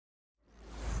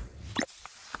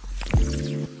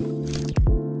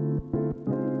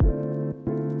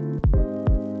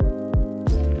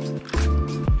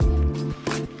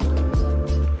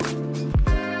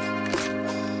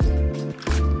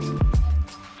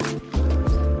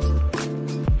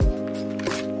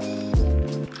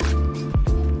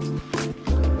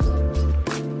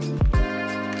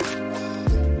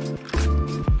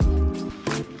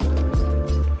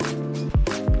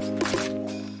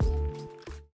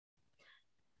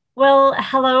Well,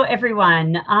 hello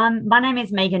everyone. My name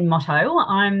is Megan Motto.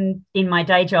 I'm in my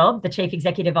day job, the Chief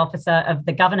Executive Officer of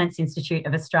the Governance Institute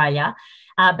of Australia.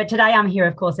 But today I'm here,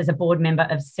 of course, as a board member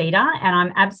of CEDA, and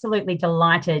I'm absolutely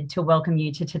delighted to welcome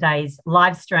you to today's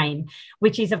live stream,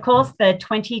 which is, of course, the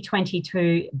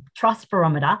 2022 Trust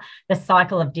Barometer, the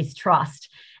cycle of distrust.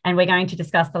 And we're going to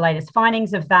discuss the latest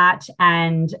findings of that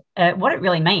and what it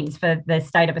really means for the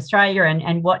state of Australia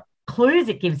and what clues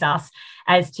it gives us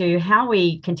as to how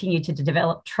we continue to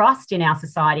develop trust in our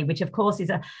society, which of course is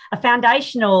a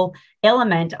foundational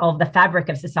element of the fabric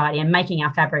of society and making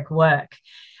our fabric work.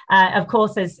 Of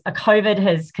course, as COVID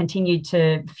has continued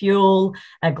to fuel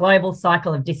a global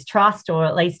cycle of distrust, or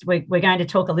at least we're going to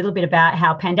talk a little bit about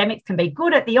how pandemics can be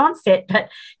good at the onset, but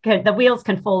the wheels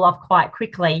can fall off quite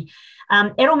quickly.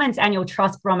 Edelman's annual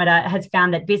Trust Barometer has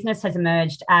found that business has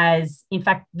emerged as, in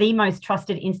fact, the most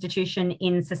trusted institution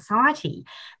in society.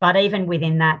 But even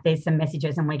within that, there's some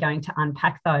messages, and we're going to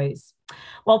unpack those.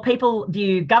 While people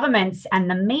view governments and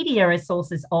the media as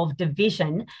sources of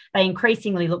division, they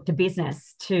increasingly look to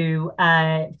business to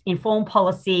inform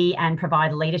policy and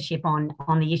provide leadership on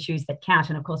the issues that count.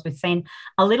 And of course, we've seen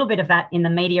a little bit of that in the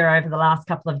media over the last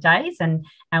couple of days, and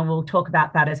we'll talk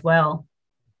about that as well.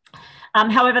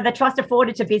 However, the trust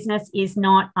afforded to business is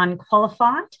not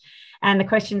unqualified. And the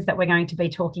questions that we're going to be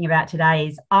talking about today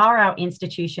is, are our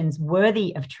institutions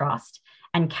worthy of trust?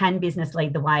 And can business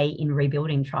lead the way in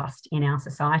rebuilding trust in our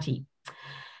society?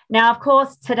 Now, of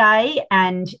course, today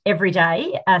and every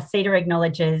day, CEDA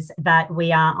acknowledges that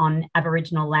we are on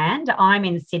Aboriginal land. I'm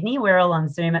in Sydney. We're all on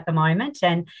Zoom at the moment.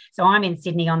 And so I'm in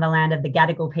Sydney on the land of the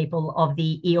Gadigal people of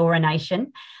the Eora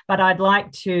Nation. But I'd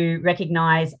like to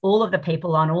recognise all of the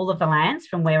people on all of the lands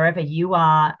from wherever you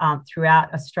are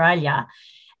throughout Australia.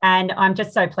 And I'm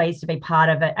just so pleased to be part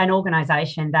of an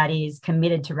organisation that is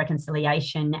committed to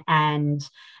reconciliation and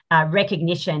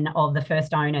recognition of the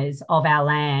first owners of our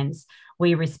lands.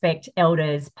 We respect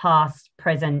elders past,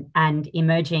 present and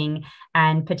emerging,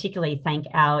 and particularly thank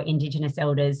our Indigenous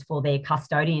elders for their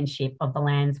custodianship of the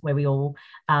lands where we all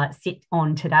sit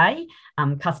on today.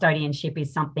 Custodianship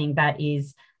is something that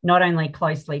is not only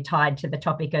closely tied to the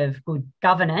topic of good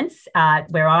governance,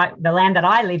 the land that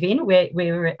I live in,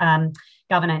 where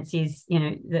governance is,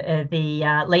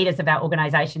 the leaders of our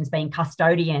organisations being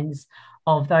custodians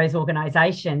of those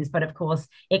organisations. But of course,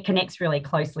 it connects really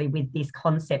closely with this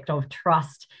concept of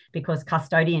trust, because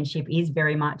custodianship is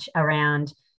very much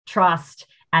around trust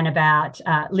and about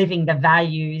living the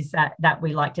values that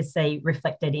we like to see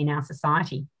reflected in our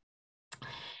society.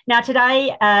 Now,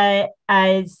 today,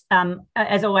 as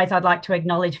always, I'd like to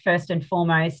acknowledge first and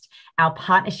foremost our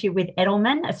partnership with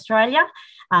Edelman Australia.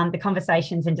 The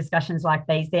conversations and discussions like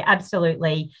these, they're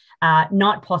absolutely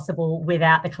not possible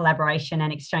without the collaboration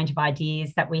and exchange of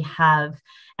ideas that we have.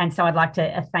 And so I'd like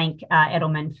to thank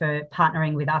Edelman for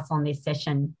partnering with us on this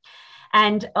session.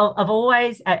 And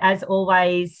as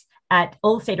always, at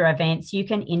all CEDA events, you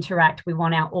can interact. We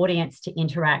want our audience to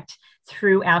interact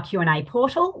through our Q&A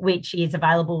portal, which is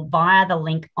available via the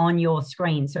link on your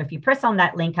screen. So if you press on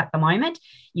that link at the moment,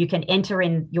 you can enter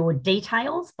in your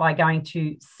details by going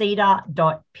to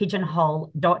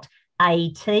ceda.pigeonhole.at.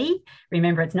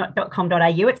 Remember, it's not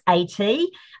 .com.au, it's AT.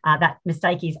 That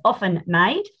mistake is often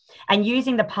made. And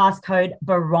using the passcode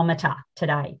Barometer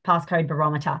today, passcode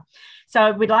Barometer.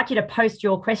 So we'd like you to post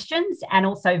your questions and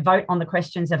also vote on the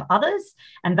questions of others.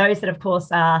 And those that, of course,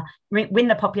 win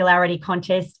the popularity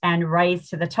contest and raise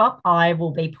to the top, I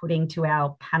will be putting to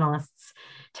our panellists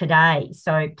today.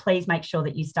 So please make sure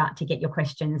that you start to get your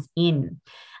questions in.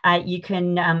 You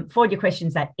can forward your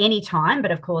questions at any time,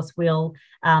 but of course, we'll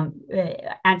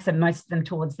answer most of them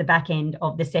towards the back end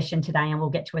of the session today, and we'll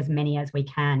get to as many as we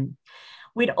can.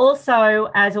 We'd also,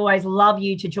 as always, love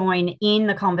you to join in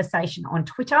the conversation on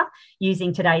Twitter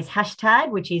using today's hashtag,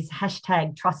 which is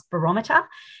 #TrustBarometer,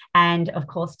 and of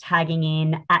course, tagging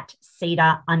in at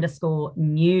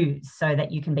CEDA_news so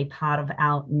that you can be part of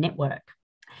our network.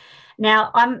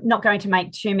 Now, I'm not going to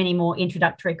make too many more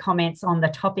introductory comments on the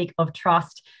topic of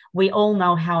trust. We all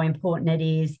know how important it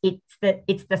is. It's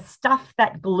the stuff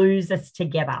that glues us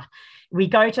together. We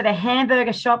go to the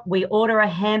hamburger shop, we order a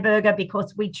hamburger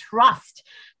because we trust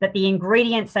that the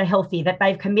ingredients are healthy, that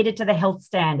they've committed to the health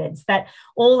standards, that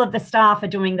all of the staff are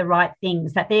doing the right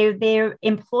things, that they're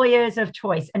employers of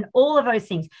choice, and all of those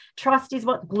things. Trust is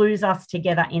what glues us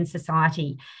together in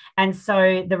society. And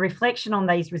so the reflection on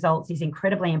these results is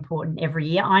incredibly important every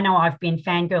year. I know I've been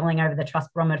fangirling over the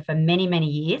Trust Barometer for many, many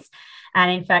years. And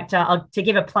in fact, to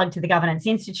give a plug to the Governance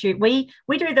Institute, we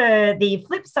do the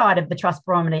flip side of the Trust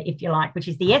Barometer, if you like, which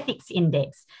is the Ethics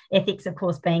Index. Ethics, of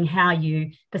course, being how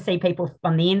you perceive people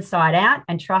from the the inside out,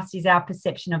 and trust is our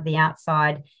perception of the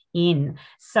outside in.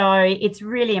 So it's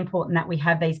really important that we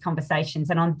have these conversations.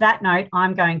 And on that note,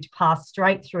 I'm going to pass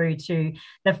straight through to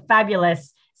the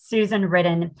fabulous Susan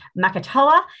Redden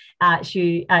Makatoa,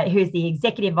 who's the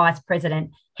Executive Vice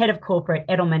President, Head of Corporate,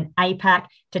 Edelman APAC,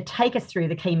 to take us through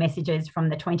the key messages from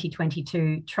the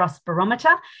 2022 Trust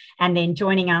Barometer. And then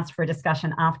joining us for a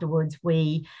discussion afterwards,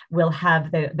 we will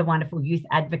have the wonderful youth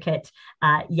advocate,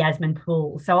 Yasmin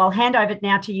Poole. So I'll hand over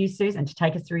now to you, Susan, to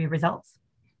take us through your results.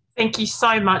 Thank you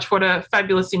so much. What a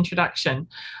fabulous introduction.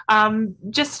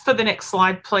 Just for the next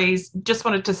slide, please, just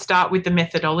wanted to start with the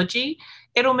methodology.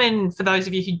 Edelman, for those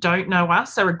of you who don't know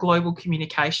us, are a global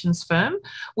communications firm.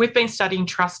 We've been studying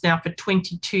trust now for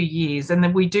 22 years, and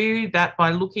then we do that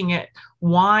by looking at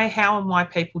how and why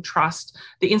people trust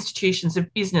the institutions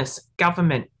of business,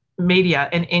 government, media,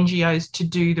 and NGOs to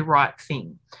do the right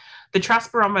thing. The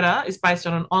Trust Barometer is based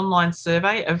on an online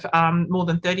survey of more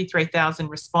than 33,000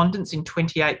 respondents in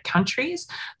 28 countries.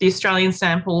 The Australian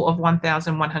sample of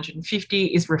 1,150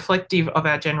 is reflective of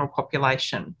our general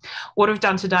population. What I've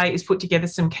done today is put together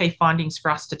some key findings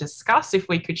for us to discuss. If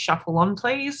we could shuffle on,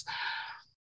 please.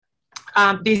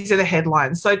 These are the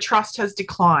headlines. So trust has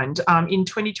declined. In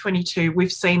 2022,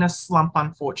 we've seen a slump,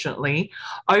 unfortunately.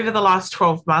 Over the last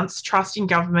 12 months, trust in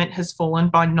government has fallen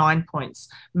by 9 points,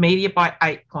 media by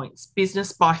 8 points,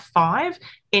 business by 5,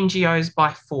 NGOs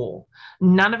by 4.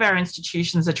 None of our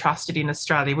institutions are trusted in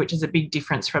Australia, which is a big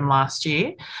difference from last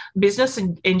year. Business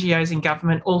and NGOs in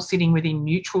government all sitting within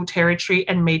neutral territory,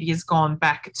 and media's gone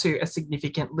back to a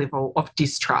significant level of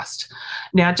distrust.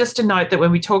 Now, just to note that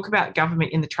when we talk about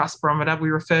government in the Trust Barometer, we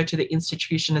refer to the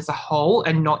institution as a whole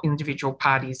and not individual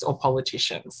parties or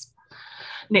politicians.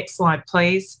 Next slide,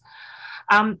 please.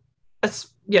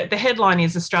 The headline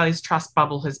is Australia's trust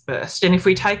bubble has burst. And if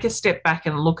we take a step back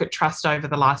and look at trust over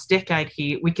the last decade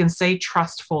here, we can see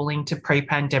trust falling to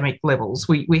pre-pandemic levels.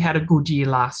 We had a good year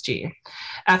last year.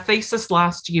 Our thesis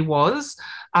last year was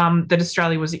that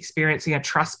Australia was experiencing a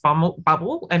trust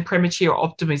bubble and premature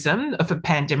optimism of a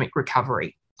pandemic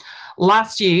recovery.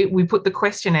 Last year, we put the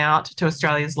question out to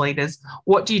Australia's leaders,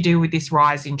 what do you do with this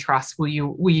rise in trust? Will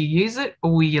you use it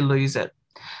or will you lose it?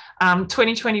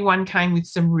 2021 came with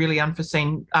some really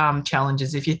unforeseen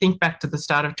challenges. If you think back to the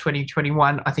start of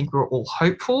 2021, I think we were all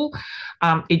hopeful.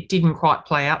 It didn't quite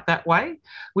play out that way.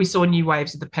 We saw new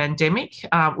waves of the pandemic.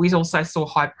 We also saw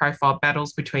high-profile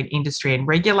battles between industry and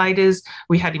regulators.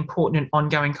 We had important and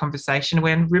ongoing conversation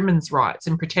around women's rights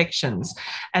and protections.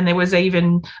 And there was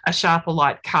even a sharper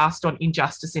light cast on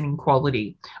injustice and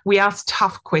inequality. We asked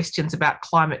tough questions about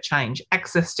climate change,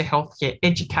 access to healthcare,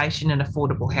 education, and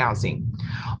affordable housing.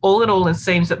 All in all, it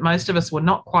seems that most of us were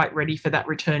not quite ready for that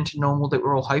return to normal that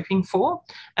we're all hoping for,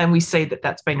 and we see that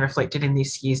that's been reflected in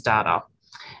this year's data.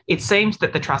 It seems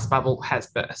that the trust bubble has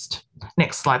burst.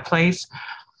 Next slide, please.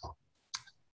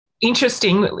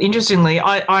 Interestingly,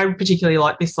 I particularly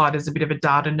like this slide as a bit of a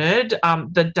data nerd.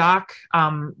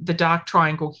 The dark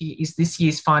triangle here is this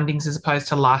year's findings as opposed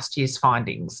to last year's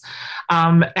findings.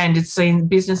 And it's seen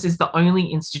business is the only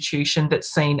institution that's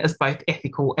seen as both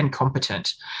ethical and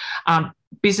competent.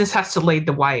 Business has to lead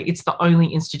the way. It's the only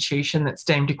institution that's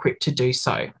deemed equipped to do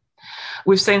so.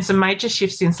 We've seen some major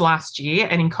shifts since last year,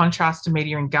 and in contrast to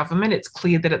media and government, it's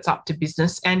clear that it's up to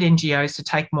business and NGOs to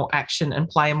take more action and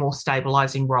play a more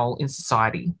stabilising role in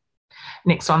society.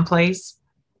 Next one, please.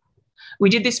 We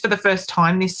did this for the first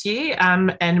time this year, and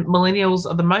millennials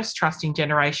are the most trusting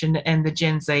generation and the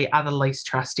Gen Z are the least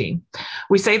trusting.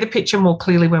 We see the picture more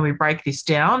clearly when we break this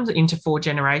down into 4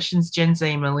 generations: Gen Z,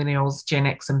 millennials, Gen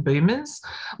X and boomers.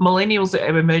 Millennials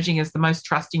are emerging as the most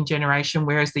trusting generation,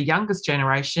 whereas the youngest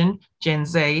generation, Gen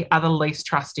Z, are the least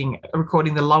trusting,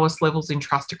 recording the lowest levels in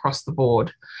trust across the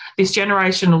board. This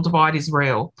generational divide is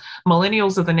real.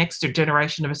 Millennials are the next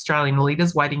generation of Australian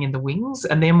leaders waiting in the wings,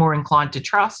 and they're more inclined to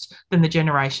trust than the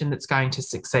generation that's going to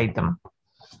succeed them.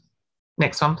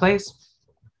 Next one, please.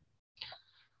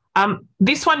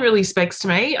 This one really speaks to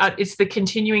me. It's the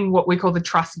continuing what we call the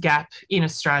trust gap in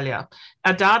Australia.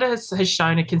 Our data has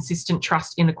shown a consistent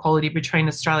trust inequality between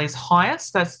Australia's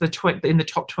highest, that's in the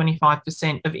top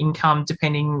 25% of income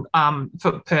depending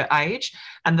per age,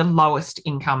 and the lowest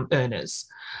income earners.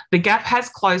 The gap has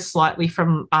closed slightly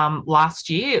from last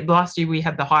year. Last year, we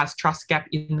had the highest trust gap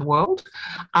in the world.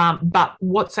 But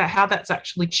how that's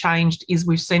actually changed is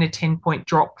we've seen a 10-point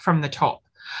drop from the top.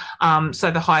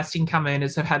 So the highest income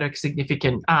earners have had a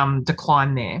significant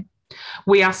decline there.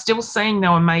 We are still seeing,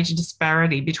 though, a major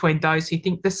disparity between those who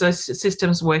think the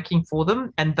system's working for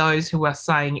them and those who are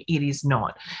saying it is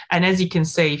not. And as you can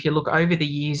see, if you look over the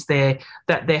years there,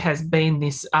 that there has been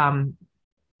this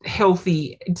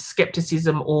healthy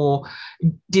scepticism or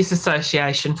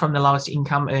disassociation from the lowest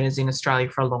income earners in Australia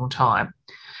for a long time.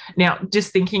 Now,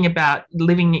 just thinking about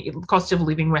cost of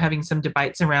living, we're having some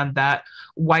debates around that.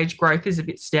 Wage growth is a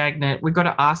bit stagnant. We've got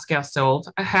to ask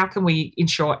ourselves, how can we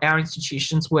ensure our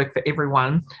institutions work for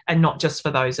everyone and not just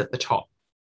for those at the top?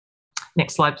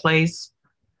 Next slide, please.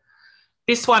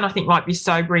 This one I think might be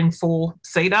sobering for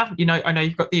CEDA. I know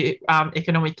you've got the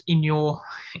economic in your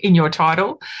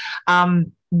title.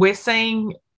 We're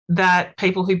seeing that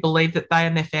people who believe that they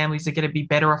and their families are going to be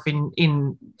better off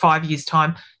in 5 years'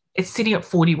 time, it's sitting at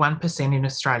 41% in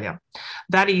Australia.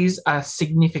 That is a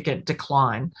significant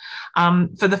decline.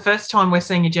 For the first time, we're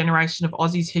seeing a generation of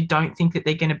Aussies who don't think that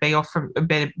they're going to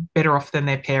be better off than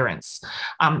their parents.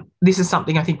 This is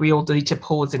something I think we all need to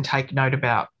pause and take note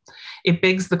about. It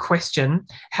begs the question,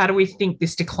 how do we think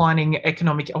this declining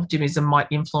economic optimism might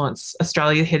influence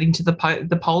Australia heading to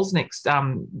the polls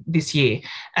this year?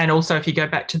 And also, if you go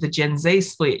back to the Gen Z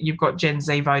split, you've got Gen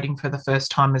Z voting for the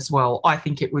first time as well. I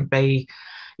think it would be,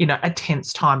 a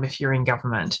tense time if you're in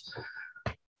government.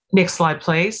 Next slide,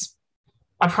 please.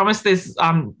 I promise there's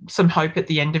some hope at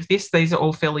the end of this. These are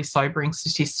all fairly sobering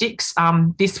statistics.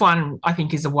 This one, I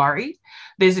think, is a worry.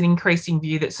 There's an increasing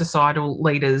view that societal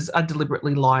leaders are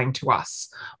deliberately lying to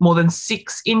us. More than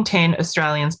 6 in 10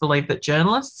 Australians believe that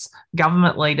journalists,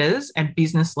 government leaders and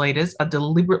business leaders are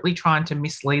deliberately trying to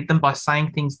mislead them by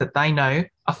saying things that they know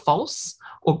are false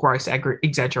or gross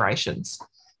exaggerations.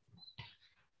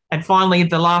 And finally,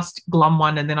 the last glum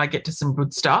one, and then I get to some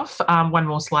good stuff. One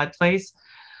more slide, please.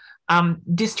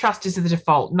 Distrust is the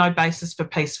default, no basis for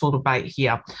peaceful debate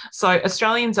here. So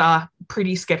Australians are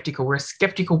pretty sceptical. We're a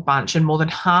sceptical bunch, and more than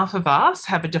half of us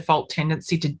have a default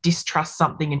tendency to distrust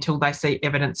something until they see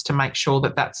evidence to make sure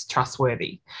that that's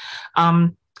trustworthy.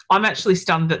 I'm actually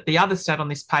stunned that the other stat on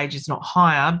this page is not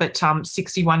higher, but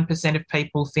 61% of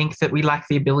people think that we lack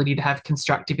the ability to have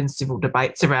constructive and civil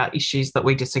debates about issues that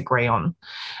we disagree on.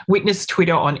 Witness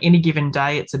Twitter on any given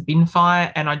day, it's a bin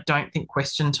fire, and I don't think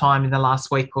question time in the last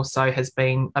week or so has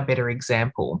been a better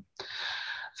example.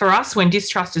 For us, when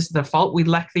distrust is the default, we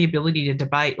lack the ability to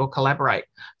debate or collaborate.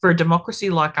 For a democracy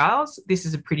like ours, this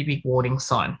is a pretty big warning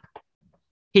sign.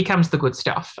 Here comes the good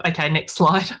stuff. Okay, next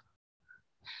slide.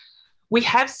 We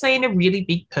have seen a really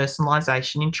big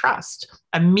personalisation in trust.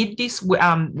 Amid this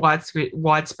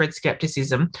widespread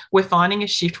scepticism, we're finding a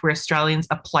shift where Australians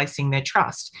are placing their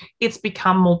trust. It's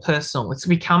become more personal. It's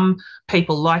become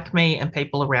people like me and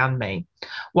people around me.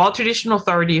 While traditional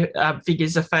authority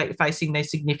figures are facing their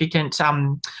significant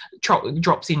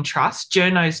drops in trust,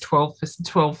 journos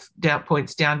 12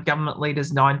 points down, government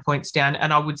leaders 9 points down,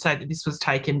 and I would say that this was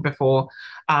taken before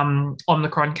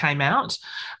Omicron came out.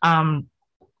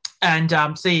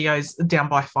 And CEOs down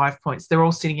by 5 points. They're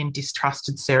all sitting in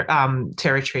distrusted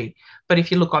territory. But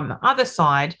if you look on the other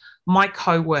side, my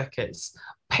co-workers,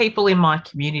 people in my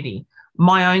community,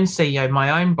 my own CEO,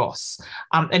 my own boss,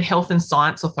 and health and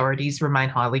science authorities remain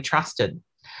highly trusted.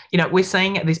 We're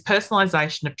seeing this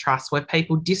personalisation of trust where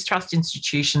people distrust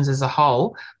institutions as a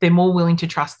whole. They're more willing to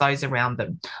trust those around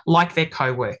them, like their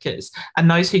co-workers, and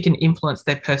those who can influence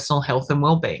their personal health and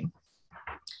well-being.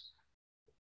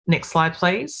 Next slide,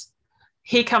 please.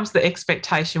 Here comes the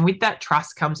expectation. With that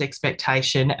trust comes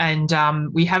expectation. And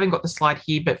we haven't got the slide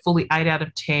here, but fully 8 out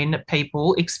of 10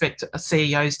 people expect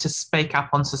CEOs to speak up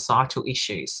on societal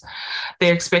issues.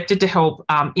 They're expected to help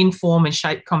inform and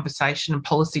shape conversation and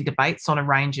policy debates on a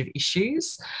range of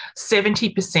issues.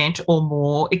 70% or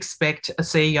more expect a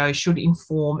CEO should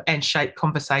inform and shape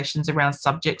conversations around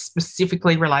subjects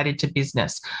specifically related to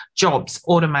business, jobs,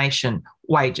 automation,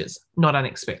 wages, not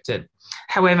unexpected.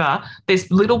 However,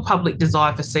 there's little public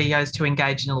desire for CEOs to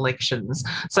engage in elections.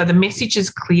 So the message is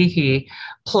clear here: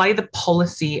 play the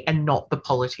policy and not the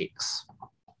politics.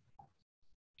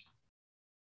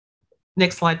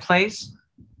 Next slide, please.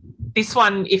 This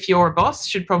one, if you're a boss,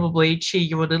 should probably cheer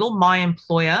you a little. My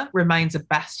employer remains a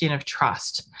bastion of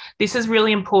trust. This is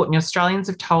really important. Australians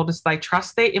have told us they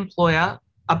trust their employer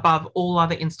above all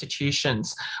other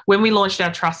institutions. When we launched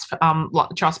our trust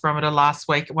barometer last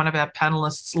week, one of our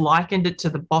panelists likened it to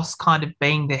the boss kind of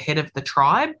being the head of the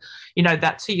tribe.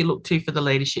 That's who you look to for the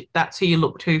leadership. That's who you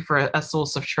look to for a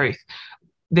source of truth.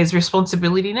 There's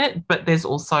responsibility in it, but there's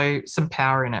also some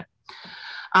power in it.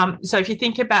 So if you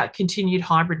think about continued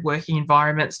hybrid working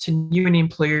environments to new and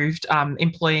improved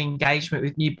employee engagement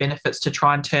with new benefits to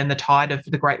try and turn the tide of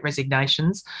the great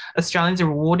resignations, Australians are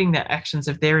rewarding the actions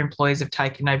of their employees have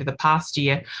taken over the past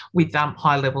year with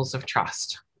high levels of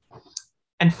trust.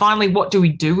 And finally, what do we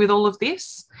do with all of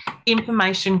this?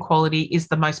 Information quality is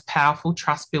the most powerful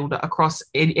trust builder across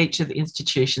each of the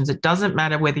institutions. It doesn't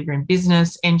matter whether you're in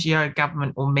business, NGO,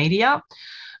 government, or media.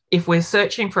 If we're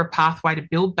searching for a pathway to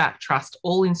build back trust,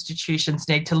 all institutions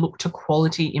need to look to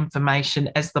quality information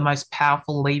as the most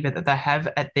powerful lever that they have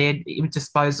at their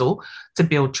disposal to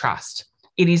build trust.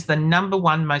 It is the number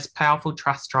one most powerful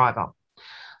trust driver.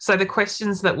 So the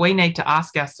questions that we need to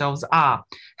ask ourselves are,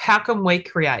 how can we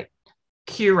create,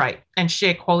 curate and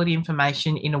share quality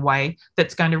information in a way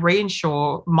that's going to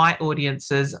reassure my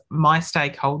audiences, my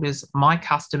stakeholders, my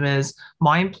customers,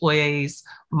 my employees,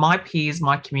 my peers,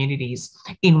 my communities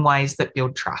in ways that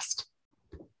build trust?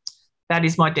 That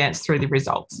is my dance through the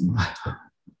results.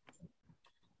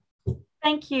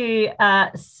 Thank you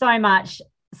so much.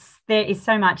 There is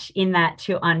so much in that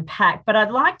to unpack, but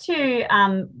I'd like to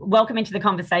welcome into the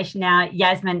conversation now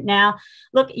Yasmin. Now,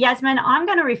 look, Yasmin, I'm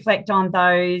going to reflect on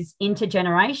those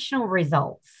intergenerational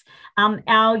results.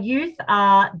 Our youth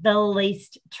are the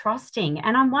least trusting,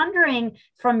 and I'm wondering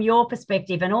from your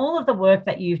perspective and all of the work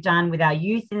that you've done with our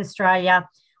youth in Australia,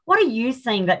 what are you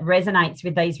seeing that resonates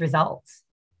with these results?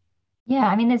 Yeah,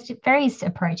 I mean, there's various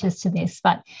approaches to this,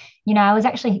 but, I was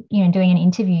actually, doing an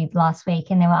interview last week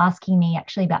and they were asking me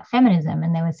actually about feminism,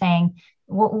 and they were saying,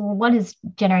 what is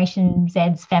Generation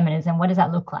Z's feminism? What does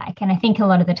that look like? And I think a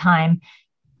lot of the time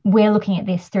we're looking at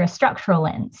this through a structural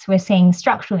lens. We're seeing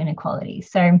structural inequality.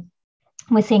 So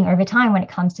we're seeing over time when it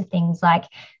comes to things like,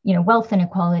 wealth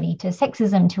inequality, to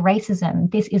sexism, to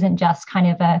racism, this isn't just kind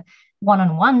of a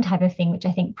one-on-one type of thing, which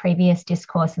I think previous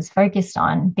discourse has focused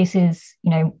on. This is,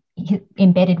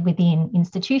 embedded within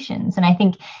institutions. And I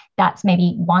think that's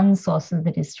maybe one source of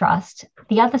the distrust.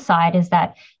 The other side is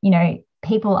that,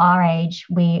 people our age,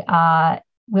 we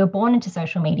were born into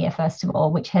social media, first of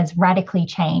all, which has radically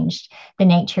changed the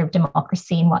nature of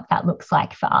democracy and what that looks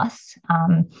like for us.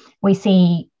 We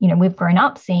see, we've grown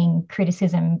up seeing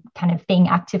criticism kind of being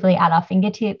actively at our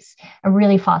fingertips, a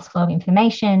really fast flow of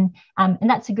information. And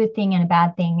that's a good thing and a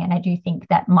bad thing. And I do think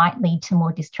that might lead to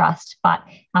more distrust, but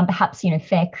perhaps,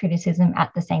 fair criticism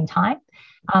at the same time.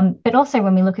 But also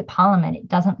when we look at Parliament, it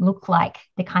doesn't look like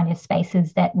the kind of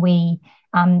spaces that we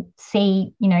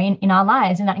see, in our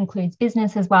lives. And that includes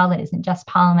business as well. It isn't just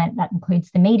Parliament, that includes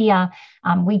the media.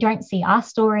 We don't see our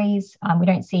stories. We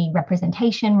don't see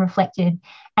representation reflected.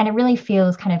 And it really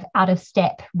feels kind of out of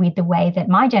step with the way that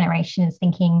my generation is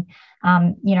thinking.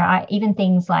 Even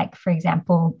things like, for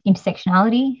example,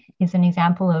 intersectionality is an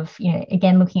example of,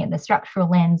 again, looking at the structural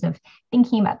lens of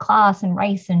thinking about class and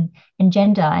race and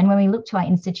gender. And when we look to our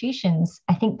institutions,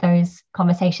 I think those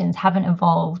conversations haven't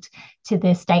evolved to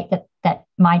the state that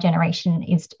my generation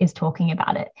is talking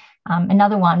about it.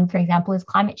 Another one, for example, is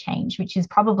climate change, which is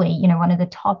probably, one of the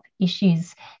top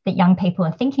issues that young people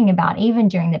are thinking about, even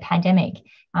during the pandemic.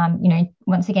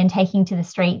 Once again, taking to the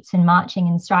streets and marching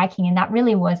and striking. And that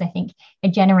really was, I think, a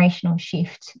generational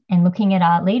shift, and looking at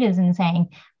our leaders and saying,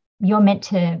 you're meant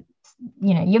to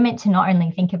not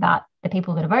only think about the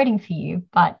people that are voting for you,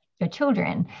 but your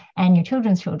children and your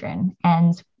children's children.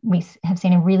 And we have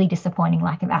seen a really disappointing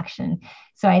lack of action.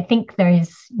 So I think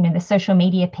those, the social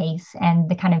media piece and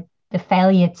the kind of the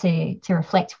failure to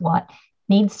reflect what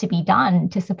needs to be done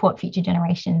to support future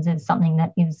generations is something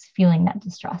that is fueling that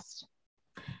distrust.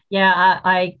 Yeah,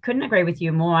 I couldn't agree with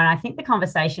you more. And I think the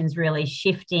conversation's really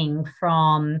shifting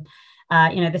from,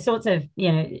 the sorts of,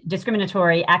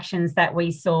 discriminatory actions that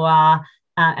we saw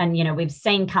and, we've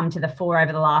seen come to the fore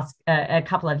over the last a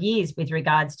couple of years with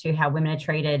regards to how women are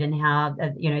treated and how,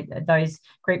 those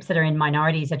groups that are in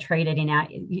minorities are treated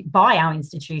by our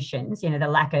institutions, the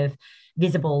lack of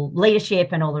visible leadership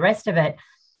and all the rest of it.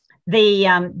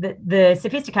 The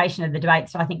sophistication of the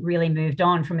debates, I think, really moved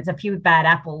on from it's a few bad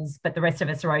apples, but the rest of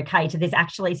us are okay, to there's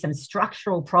actually some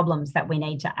structural problems that we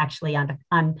need to actually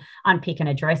unpick and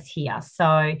address here. So,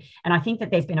 and I think that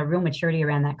there's been a real maturity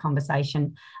around that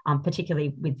conversation,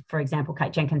 particularly with, for example,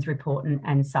 Kate Jenkins' report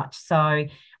and such. So,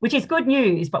 which is good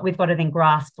news, but we've got to then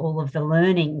grasp all of the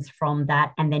learnings from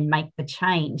that and then make the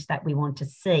change that we want to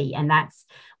see. And that's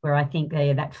where I think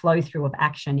that flow through of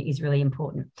action is really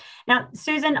important. Now,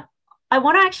 Susan, I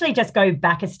want to actually just go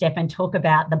back a step and talk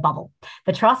about the bubble,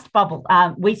 the trust bubble.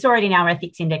 We saw it in our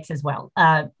ethics index as well.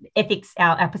 Ethics,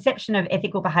 our perception of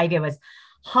ethical behaviour was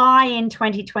high in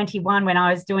 2021 when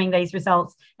I was doing these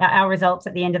results, our results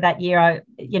at the end of that year.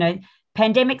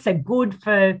 Pandemics are good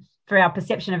for our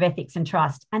perception of ethics and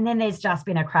trust. And then there's just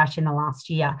been a crash in the last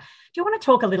year. Do you want to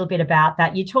talk a little bit about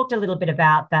that? You talked a little bit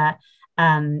about that,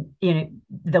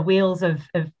 the wheels of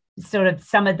sort of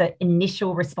some of the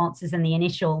initial responses and the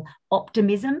initial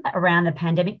optimism around the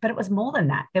pandemic, but it was more than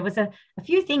that. There was a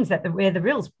few things where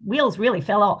the wheels really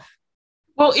fell off.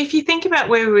 Well, if you think about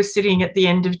where we were sitting at the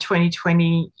end of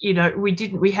 2020,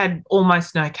 we had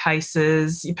almost no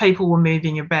cases. People were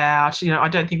moving about. I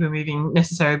don't think we're moving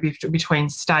necessarily between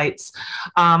states,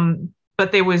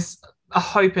 but there was a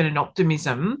hope and an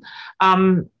optimism.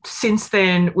 Since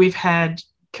then, we've had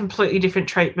completely different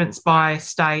treatments by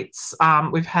states.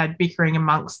 We've had bickering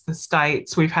amongst the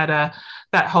states. We've had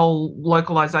that whole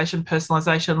localisation,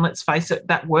 personalisation. Let's face it,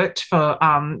 that worked for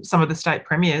some of the state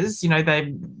premiers.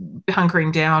 They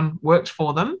hunkering down worked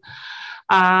for them.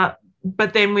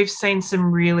 But then we've seen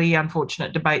some really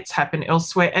unfortunate debates happen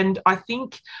elsewhere. And I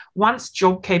think once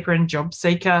JobKeeper and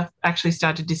JobSeeker actually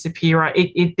started to disappear,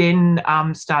 it then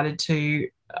started to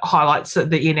highlight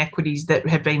the inequities that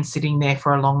have been sitting there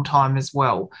for a long time as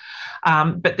well.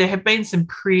 But there have been some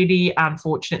pretty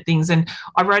unfortunate things. And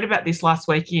I wrote about this last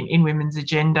week in Women's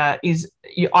Agenda.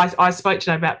 I spoke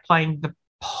today about playing the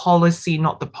policy,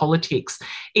 not the politics.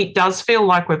 It does feel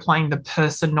like we're playing the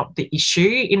person, not the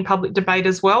issue in public debate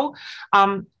as well.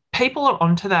 People are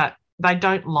onto that. They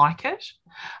don't like it.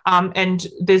 And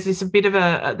there's a bit of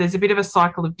a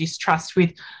cycle of distrust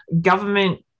with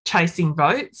government chasing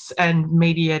votes and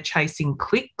media chasing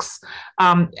clicks.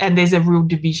 And there's a real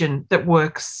division that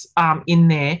works in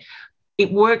there.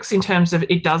 It works in terms of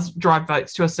it does drive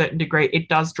votes to a certain degree. It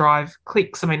does drive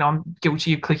clicks. I mean, I'm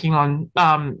guilty of clicking on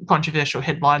controversial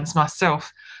headlines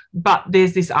myself, but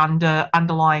there's this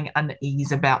underlying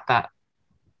unease about that.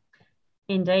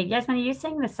 Indeed. Yasmin, are you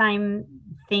seeing the same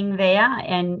thing there?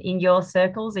 And in your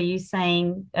circles, are you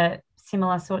seeing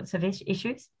similar sorts of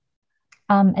issues?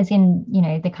 As in,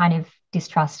 the kind of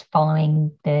distrust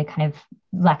following the kind of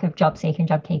lack of job seeker and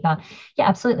JobKeeper. Yeah,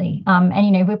 absolutely.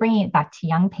 And, we're bringing it back to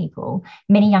young people.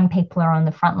 Many young people are on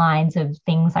the front lines of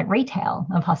things like retail,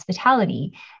 of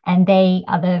hospitality, and they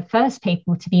are the first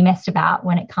people to be messed about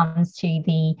when it comes to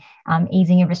the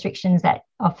easing of restrictions that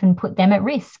often put them at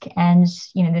risk. And,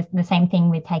 the same thing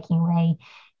with taking away,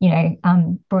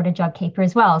 broader JobKeeper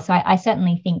as well. So I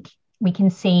certainly think we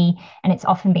can see, and it's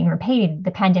often been repeated,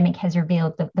 the pandemic has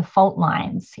revealed the fault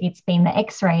lines. It's been the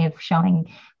X-ray of showing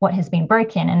what has been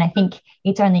broken. And I think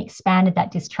it's only expanded that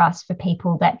distrust for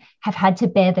people that have had to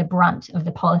bear the brunt of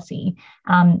the policy.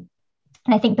 And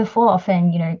I think before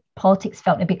often, politics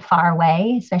felt a bit far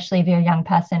away, especially if you're a young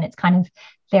person. It's kind of,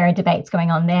 there are debates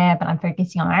going on there, but I'm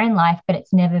focusing on my own life, but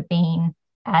it's never been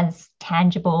as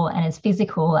tangible and as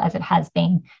physical as it has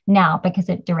been now, because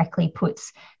it directly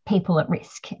puts people at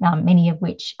risk, many of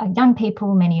which are young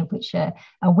people, many of which are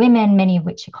women, many of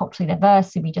which are culturally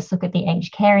diverse. If we just look at the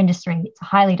aged care industry, it's a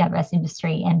highly diverse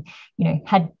industry and,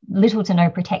 had little to no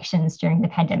protections during the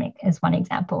pandemic as one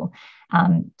example.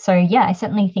 So, yeah, I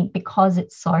certainly think because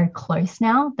it's so close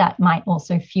now, that might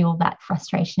also fuel that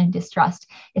frustration and distrust,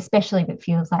 especially if it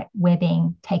feels like we're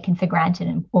being taken for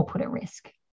granted or put at risk.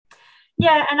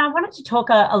 Yeah, and I wanted to talk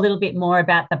a little bit more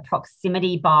about the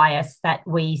proximity bias that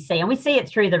we see. And we see it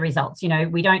through the results.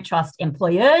 We don't trust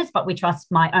employers, but we trust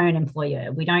my own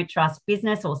employer. We don't trust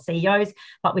business or CEOs,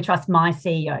 but we trust my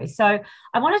CEO. So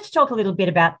I wanted to talk a little bit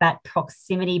about that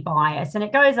proximity bias. And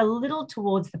it goes a little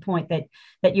towards the point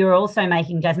that you're also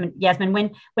making, Yasmin,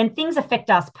 when things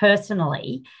affect us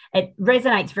personally, it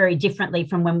resonates very differently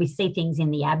from when we see things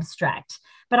in the abstract.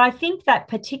 But I think that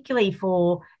particularly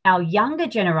for our younger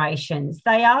generations,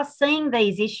 they are seeing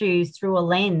these issues through a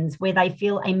lens where they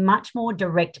feel a much more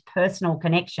direct personal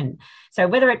connection. So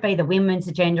whether it be the women's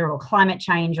agenda or climate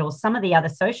change or some of the other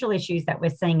social issues that we're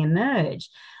seeing emerge,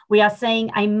 we are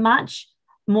seeing a much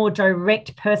more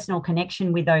direct personal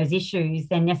connection with those issues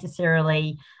than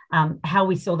necessarily how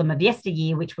we saw them of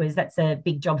yesteryear, which was that's a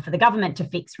big job for the government to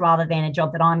fix rather than a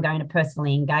job that I'm going to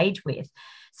personally engage with.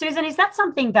 Susan, is that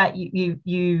something that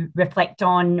you reflect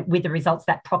on with the results,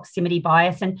 that proximity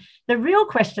bias? And the real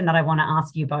question that I want to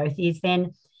ask you both is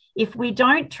then, if we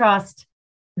don't trust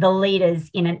the leaders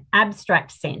in an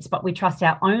abstract sense, but we trust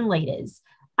our own leaders,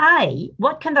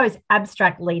 what can those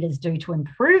abstract leaders do to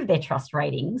improve their trust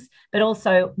ratings? But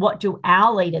also, what do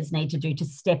our leaders need to do to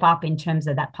step up in terms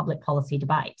of that public policy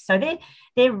debate? So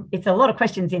it's a lot of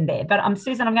questions in there. But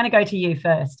Susan, I'm going to go to you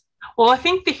first. Well, I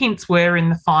think the hints were in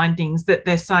the findings that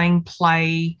they're saying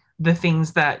play the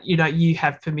things that, you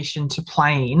have permission to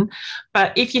play in.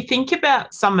 But if you think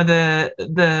about some of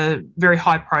the very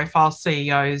high profile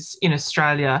CEOs in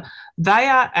Australia, they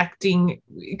are acting,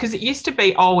 because it used to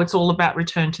be, it's all about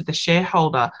return to the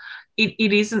shareholder.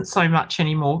 it isn't so much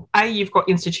anymore. You've got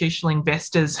institutional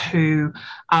investors who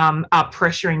are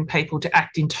pressuring people to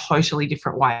act in totally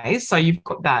different ways. So you've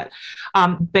got that.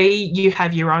 B, you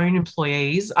have your own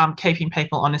employees, keeping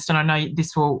people honest. And I know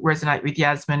this will resonate with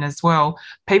Yasmin as well.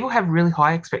 People have really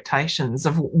high expectations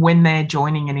of when they're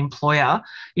joining an employer.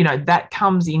 You know, that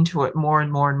comes into it more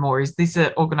and more and more. Is this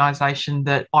an organisation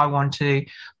that I want to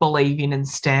believe in and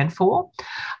stand for?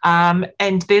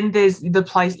 And then there's the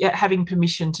place, having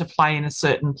permission to play in a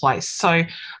certain place. So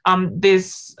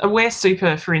there's Aware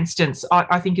Super, for instance,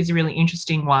 I think is a really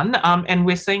interesting one. And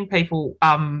we're seeing people,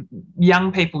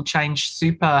 young people change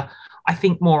super, I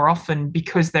think, more often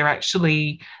because they're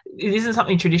actually, it isn't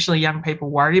something traditionally young people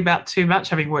worry about too much,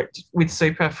 having worked with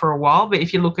super for a while. But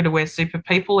if you look at Aware Super,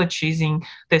 people are choosing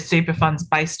their super funds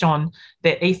based on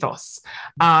their ethos.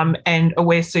 And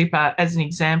Aware Super, as an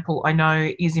example, I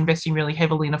know is investing really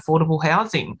heavily in affordable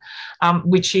housing,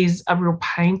 which is a real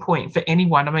pain point for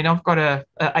anyone. I mean, I've got a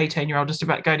 18-year-old just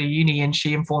about to go to uni, and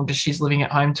she informed us she's living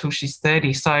at home till she's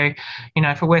 30. So, you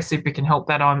know, if Aware Super can help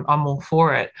that, I'm all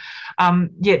for it.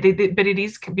 But it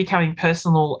is becoming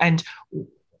personal, and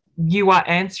you are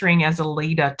answering as a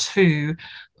leader to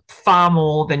far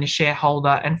more than a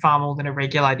shareholder and far more than a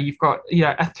regulator. You've got, you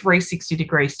know, a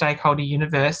 360-degree stakeholder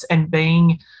universe, and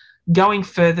going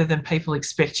further than people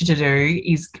expect you to do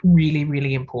is really,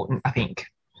 really important, I think.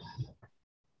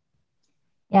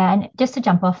 Yeah, and just to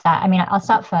jump off that, I mean, I'll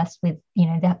start first with, you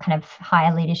know, the kind of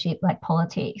higher leadership, like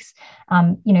politics.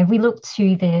 You know, if we look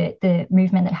to the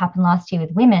movement that happened last year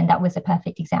with women, that was a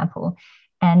perfect example.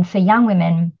 And for young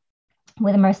women,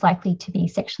 were the most likely to be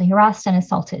sexually harassed and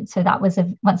assaulted. So that was,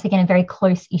 once again, a very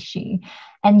close issue.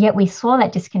 And yet we saw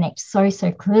that disconnect so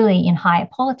clearly in higher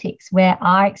politics, where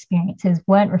our experiences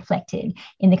weren't reflected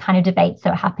in the kind of debates that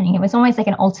were happening. It was almost like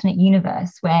an alternate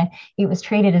universe where it was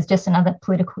treated as just another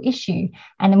political issue.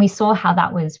 And then we saw how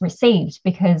that was received,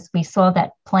 because we saw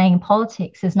that playing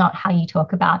politics is not how you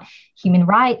talk about human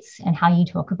rights and how you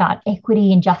talk about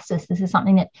equity and justice. This is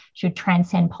something that should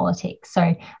transcend politics.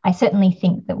 So I certainly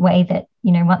think that way that,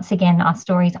 you know, once again, our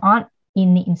stories aren't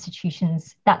in the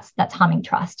institutions, that's harming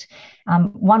trust.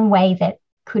 One way that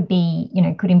could be, you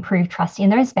know, could improve trust in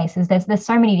those spaces, there's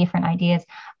so many different ideas.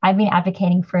 I've been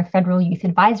advocating for a federal youth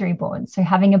advisory board, so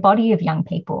having a body of young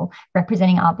people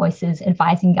representing our voices,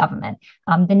 advising government.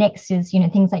 The next is, you know,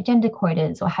 things like gender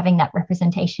quotas, or having that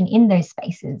representation in those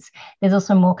spaces. There's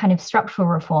also more kind of structural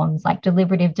reforms like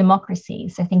deliberative democracy.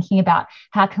 So thinking about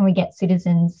how can we get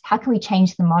citizens, how can we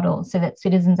change the model so that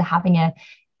citizens are having a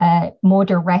more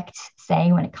direct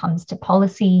say when it comes to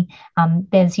policy.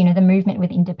 There's, you know, the movement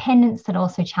with independence that are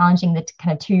also challenging the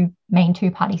kind of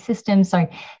two-party system. So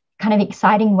kind of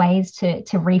exciting ways to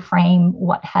reframe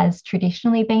what has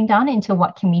traditionally been done into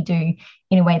what can we do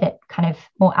in a way that kind of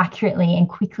more accurately and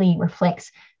quickly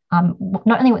reflects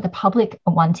not only what the public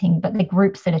are wanting, but the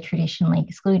groups that are traditionally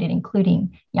excluded,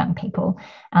 including young people.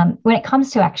 When it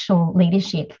comes to actual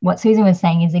leadership, what Susan was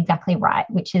saying is exactly right,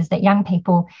 which is that young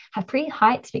people have pretty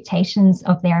high expectations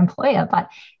of their employer. But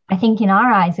I think in our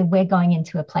eyes, if we're going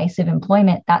into a place of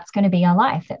employment, that's going to be our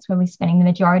life. That's where we're spending the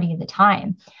majority of the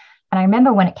time. And I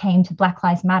remember when it came to Black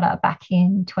Lives Matter back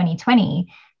in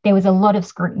 2020, there was a lot of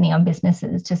scrutiny on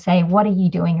businesses to say, what are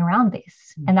you doing around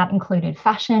this? And that included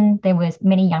fashion. There was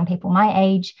many young people my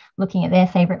age looking at their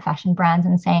favorite fashion brands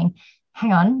and saying,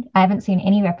 hang on, I haven't seen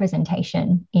any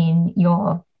representation in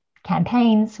your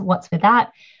campaigns. What's with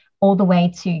that? All the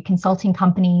way to consulting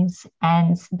companies.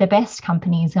 And the best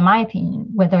companies, in my opinion,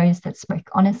 were those that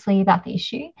spoke honestly about the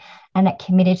issue and that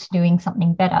committed to doing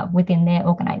something better within their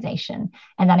organization.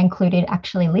 And that included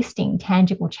actually listing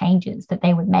tangible changes that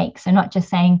they would make. So not just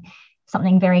saying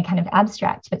something very kind of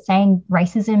abstract, but saying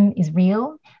racism is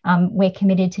real. We're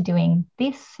committed to doing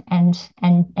this, and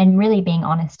really being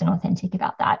honest and authentic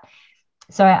about that.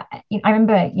 So I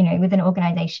remember, you know, with an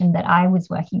organization that I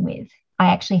was working with, I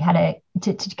actually had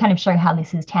to kind of show how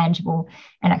this is tangible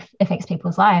and affects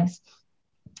people's lives.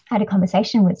 I had a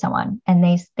conversation with someone, and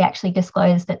they actually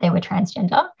disclosed that they were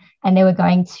transgender, and they were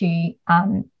going to,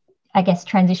 I guess,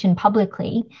 transition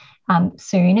publicly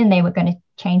soon, and they were going to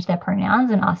change their pronouns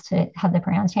and asked to have their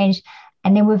pronouns changed.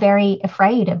 And they were very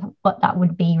afraid of what that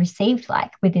would be received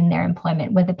like within their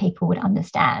employment, whether people would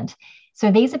understand.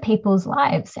 So these are people's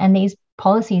lives, and these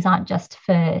policies aren't just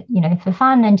for, you know, for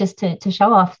fun and just to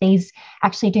show off. These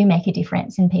actually do make a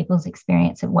difference in people's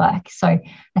experience at work. So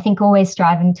I think always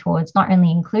striving towards not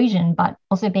only inclusion, but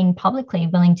also being publicly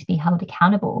willing to be held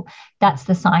accountable. That's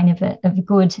the sign of a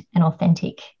good and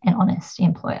authentic and honest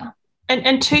employer.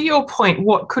 And to your point,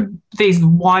 what could these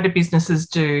wider businesses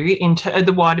do,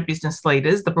 the wider business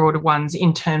leaders, the broader ones,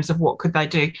 in terms of what could they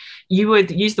do? You would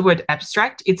use the word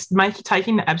abstract. It's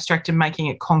taking the abstract and making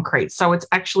it concrete. So it's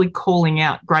actually calling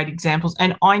out great examples.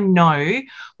 And I know,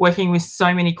 working with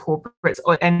so many corporates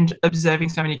and observing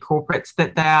so many corporates,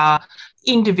 that they are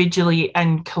individually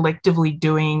and collectively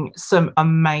doing some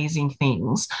amazing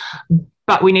things.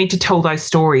 But we need to tell those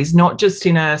stories, not just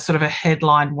in a sort of a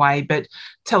headline way, but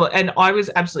tell it. And I was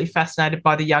absolutely fascinated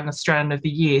by the Young Australian of the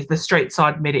Year, the street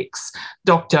side medics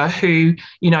doctor who,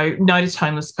 noticed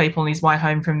homeless people on his way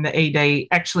home from the ED,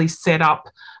 actually set up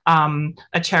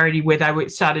a charity where they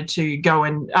started to go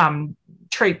and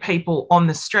treat people on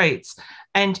the streets.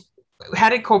 And how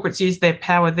did corporates use their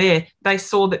power there? They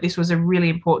saw that this was a really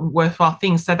important, worthwhile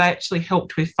thing. So they actually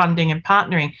helped with funding and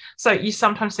partnering. So you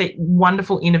sometimes see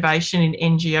wonderful innovation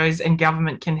in NGOs, and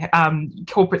government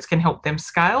corporates can help them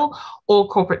scale, or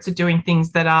corporates are doing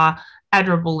things that are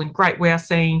admirable and great. We are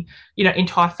seeing,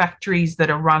 entire factories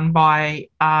that are run by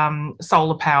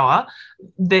solar power.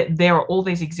 There are all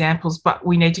these examples, but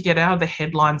we need to get out of the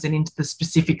headlines and into the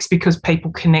specifics, because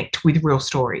people connect with real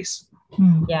stories.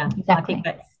 Yeah, exactly. I think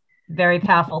that's very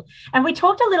powerful. And we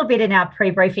talked a little bit in our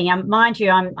pre-briefing. Mind you,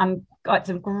 I'm got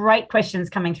some great questions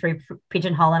coming through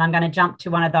Pigeonhole, and I'm going to jump to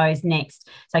one of those next.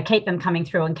 So keep them coming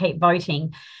through and keep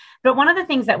voting. But one of the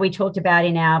things that we talked about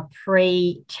in our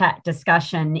pre-chat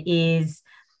discussion is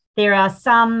there are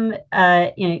some,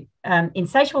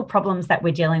 insatiable problems that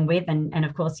we're dealing with. And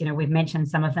of course, we've mentioned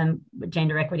some of them: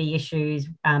 gender equity issues,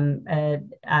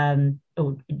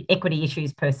 or equity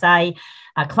issues per se.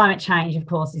 Climate change, of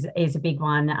course, is a big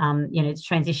one. It's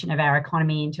transition of our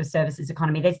economy into a services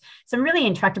economy. There's some really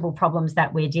intractable problems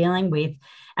that we're dealing with.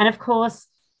 And of course,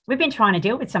 we've been trying to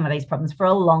deal with some of these problems for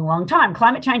a long, long time.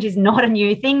 Climate change is not a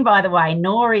new thing, by the way,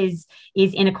 nor is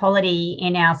inequality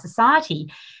in our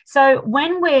society. So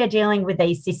when we're dealing with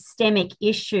these systemic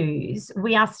issues,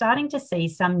 we are starting to see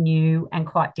some new and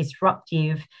quite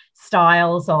disruptive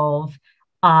styles of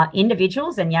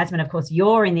individuals. And Yasmin, of course,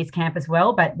 you're in this camp as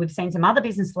well, but we've seen some other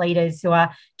business leaders who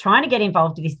are trying to get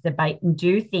involved in this debate and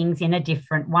do things in a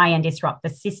different way and disrupt the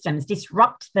systems,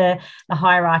 disrupt the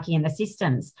hierarchy in the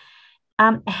systems.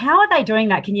 How are they doing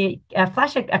that? Can you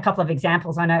flash a couple of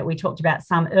examples? I know we talked about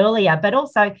some earlier, but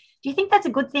also, do you think that's a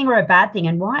good thing or a bad thing,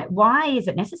 and why is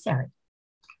it necessary?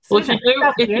 Well,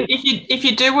 if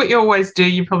you do what you always do,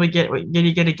 you probably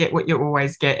you're going to get what you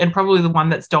always get. And probably the one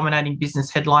that's dominating business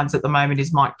headlines at the moment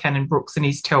is Mike Cannon-Brookes and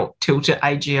his tilt at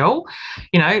AGL.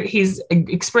 He's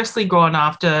expressly gone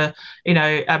after,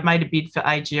 made a bid for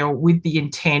AGL with the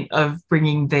intent of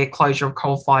bringing their closure of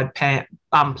coal-fired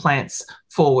plants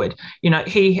forward.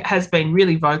 He has been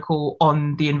really vocal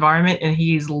on the environment, and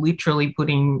he is literally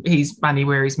putting his money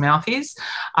where his mouth is.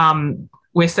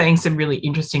 We're seeing some really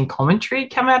interesting commentary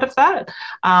come out of that.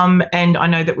 And I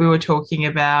know that we were talking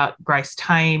about Grace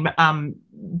Tame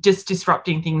just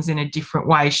disrupting things in a different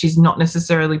way. She's not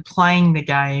necessarily playing the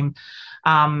game.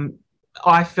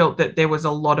 I felt that there was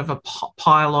a lot of a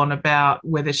pile on about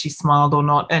whether she smiled or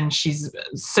not, and she's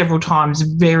several times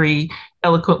very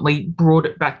eloquently brought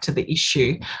it back to the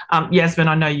issue. Yasmin,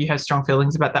 I know you have strong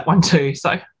feelings about that one too,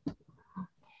 so...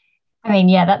 I mean,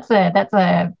 yeah,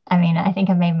 I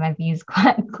think I've made my views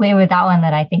quite clear with that one,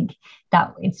 that I think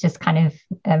that it's just kind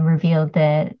of revealed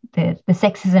the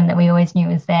sexism that we always knew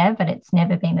was there, but it's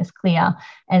never been as clear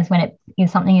as when it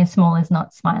is something as small as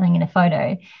not smiling in a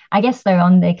photo. I guess, though,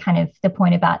 on the kind of the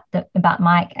point about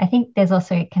Mike, I think there's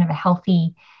also kind of a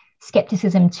healthy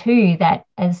skepticism too, that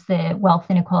as the wealth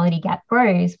inequality gap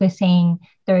grows, we're seeing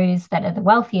those that are the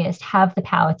wealthiest have the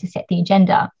power to set the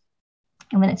agenda.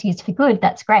 And when it's used for good,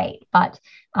 that's great. But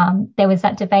there was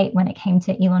that debate when it came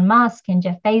to Elon Musk and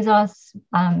Jeff Bezos,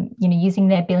 using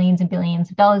their billions and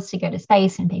billions of dollars to go to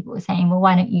space. And people were saying, well,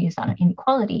 why don't you use that on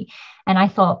inequality? And I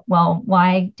thought, well,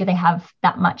 why do they have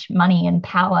that much money and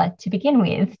power to begin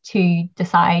with to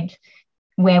decide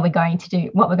what we're going to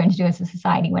do as a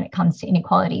society when it comes to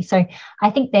inequality? So I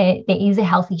think there is a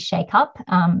healthy shake-up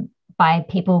by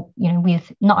people,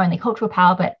 with not only cultural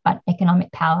power, but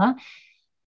economic power.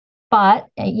 But,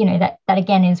 that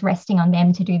again is resting on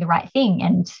them to do the right thing.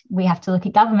 And we have to look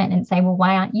at government and say, well,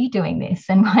 why aren't you doing this?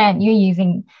 And why aren't you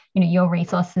using, your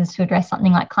resources to address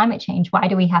something like climate change? Why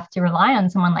do we have to rely on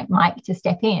someone like Mike to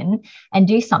step in and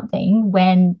do something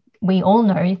when we all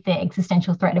know the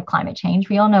existential threat of climate change?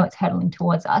 We all know it's hurtling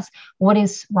towards us. What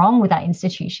is wrong with our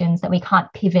institutions that we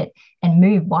can't pivot and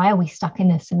move? Why are we stuck in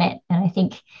the cement? And I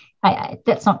think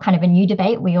that's not kind of a new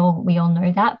debate. We all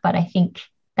know that. But I think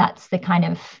that's the kind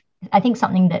of... I think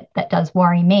something that does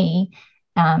worry me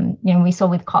We saw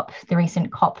with the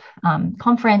recent COP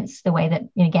conference, the way that,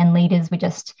 again, leaders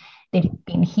they've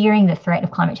been hearing the threat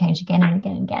of climate change again and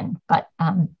again and again, but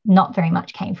not very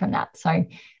much came from that. So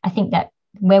I think that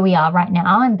where we are right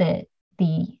now and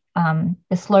the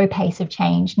slow pace of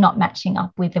change not matching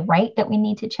up with the rate that we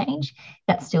need to change,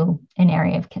 that's still an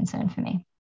area of concern for me.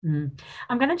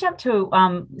 I'm going to jump to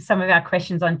some of our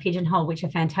questions on Pigeonhole, which are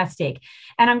fantastic.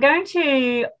 And I'm going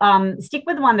to stick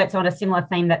with one that's on a similar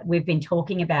theme that we've been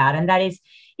talking about, and that is,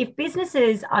 if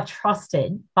businesses are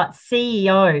trusted but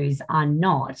CEOs are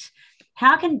not,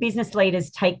 how can business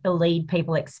leaders take the lead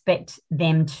people expect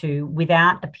them to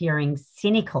without appearing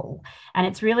cynical? And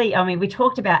it's really, we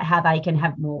talked about how they can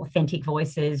have more authentic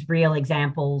voices, real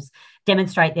examples,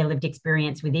 demonstrate their lived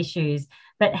experience with issues.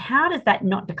 But how does that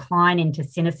not decline into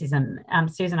cynicism?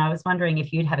 Susan, I was wondering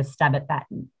if you'd have a stab at that.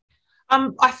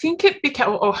 I think it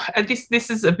became,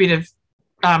 this is a bit of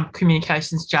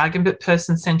communications jargon, but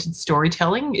person-centered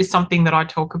storytelling is something that I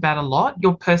talk about a lot,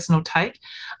 your personal take.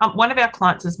 One of our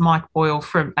clients is Mike Boyle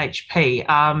from HP,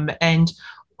 and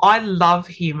I love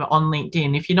him on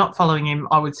LinkedIn. If you're not following him,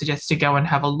 I would suggest to go and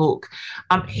have a look.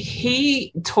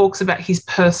 He talks about his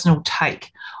personal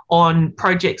take on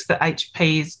projects that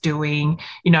HP is doing,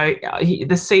 the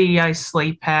CEO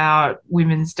sleep out,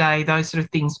 Women's Day, those sort of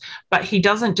things. But he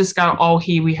doesn't just go, oh,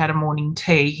 here we had a morning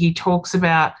tea. He talks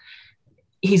about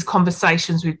his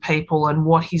conversations with people and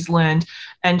what he's learned.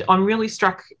 And I'm really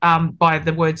struck by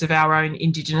the words of our own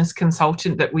Indigenous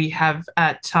consultant that we have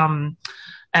at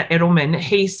Edelman.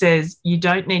 He says, you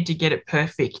don't need to get it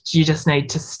perfect. You just need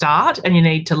to start, and you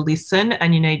need to listen,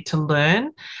 and you need to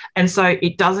learn. And so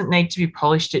it doesn't need to be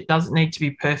polished. It doesn't need to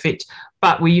be perfect.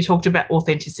 But you talked about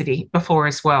authenticity before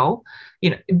as well,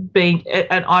 and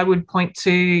I would point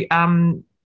to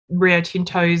Rio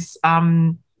Tinto's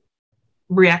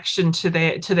reaction to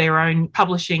their own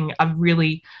publishing a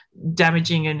really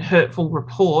damaging and hurtful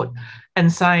report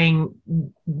and saying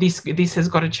this has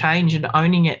got to change, and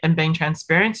owning it and being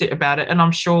transparent about it. And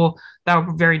I'm sure they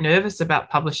were very nervous about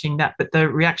publishing that, but the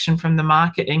reaction from the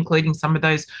market, including some of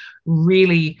those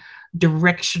really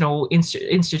directional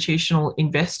institutional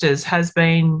investors, has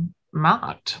been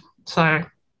marked. So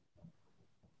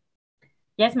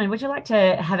Yasmin, would you like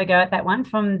to have a go at that one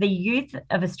from the youth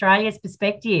of Australia's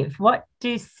perspective? What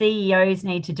do CEOs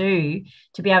need to do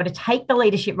to be able to take the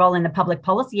leadership role in the public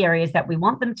policy areas that we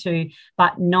want them to,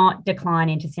 but not decline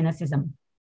into cynicism?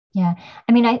 Yeah,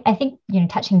 I think,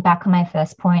 touching back on my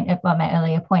first point, my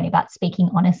earlier point about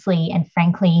speaking honestly and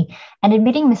frankly and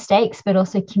admitting mistakes, but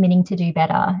also committing to do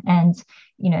better. And,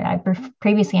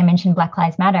 previously I mentioned Black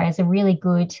Lives Matter as a really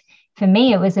good, for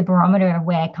me, it was a barometer of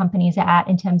where companies are at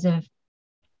in terms of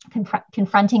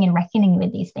confronting and reckoning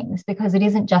with these things, because it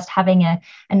isn't just having a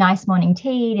nice morning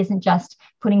tea. It isn't just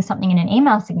putting something in an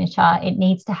email signature. It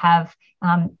needs to have,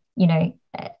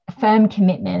 firm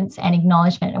commitments and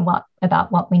acknowledgement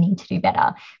about what we need to do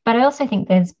better. But I also think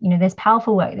there's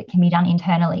powerful work that can be done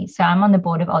internally. So I'm on the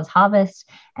board of Oz Harvest,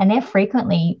 and they're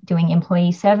frequently doing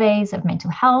employee surveys of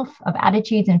mental health, of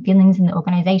attitudes and feelings in the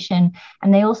organization.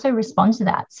 And they also respond to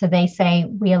that. So they say,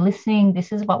 we are listening,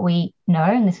 this is what we know,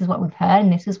 and this is what we've heard,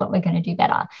 and this is what we're going to do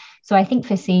better. So I think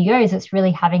for CEOs, it's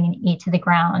really having an ear to the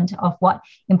ground of what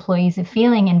employees are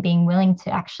feeling and being willing to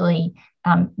actually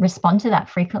respond to that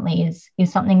frequently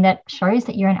is something that shows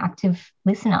that you're an active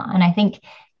listener. And I think,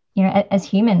 as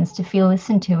humans, to feel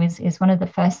listened to is one of the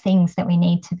first things that we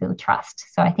need to build trust.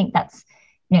 So I think that's,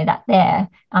 that there.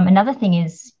 Another thing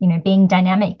is, being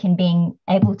dynamic and being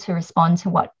able to respond to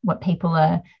what people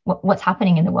are, what's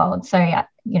happening in the world. So,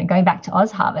 going back to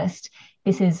Oz Harvest,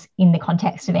 this is in the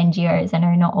context of NGOs. I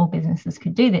know not all businesses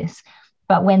could do this,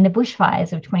 but when the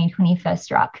bushfires of 2020 first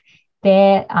struck,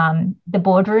 the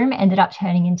boardroom ended up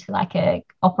turning into like a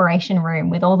operation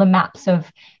room with all the maps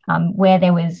of where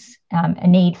there was a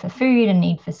need for food and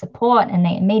need for support, and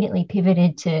they immediately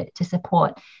pivoted to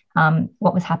support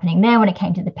what was happening there. When it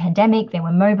came to the pandemic, they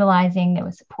were mobilizing, they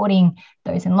were supporting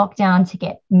those in lockdown to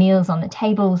get meals on the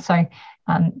table. So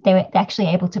they were actually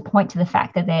able to point to the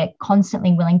fact that they're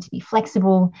constantly willing to be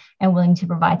flexible and willing to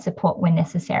provide support when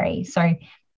necessary. So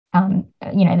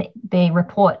the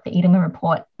report, the Edelman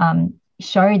report,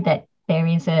 showed that there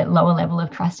is a lower level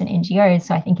of trust in NGOs.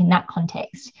 So I think in that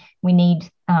context, we need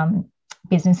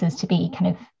businesses to be kind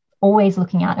of always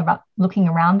looking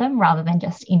around them rather than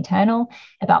just internal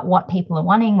about what people are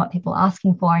wanting, what people are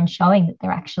asking for, and showing that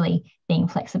they're actually being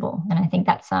flexible. And I think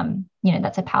that's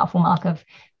that's a powerful mark of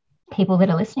people that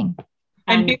are listening.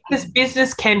 And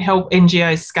business can help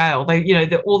NGOs scale.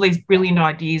 They, all these brilliant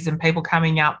ideas and people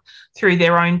coming up through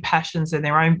their own passions and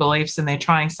their own beliefs, and they're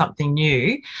trying something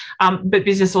new. But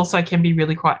business also can be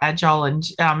really quite agile and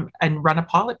run a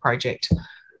pilot project.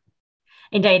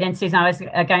 Indeed. And Susan, I was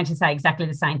going to say exactly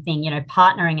the same thing.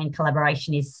 Partnering and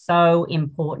collaboration is so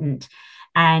important.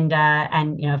 And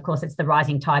of course, it's the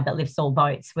rising tide that lifts all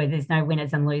boats, where there's no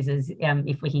winners and losers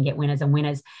if we can get winners and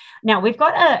winners. Now, we've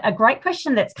got a great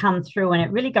question that's come through, and it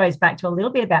really goes back to a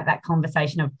little bit about that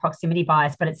conversation of proximity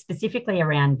bias, but it's specifically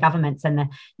around governments and the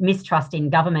mistrust in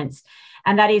governments.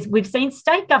 And that is, we've seen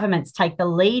state governments take the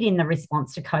lead in the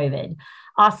response to COVID.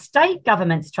 Are state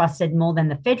governments trusted more than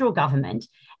the federal government?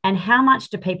 And how much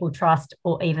do people trust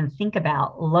or even think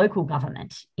about local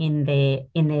government in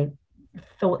their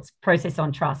thoughts process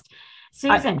on trust?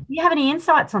 Susan, do you have any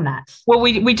insights on that? Well,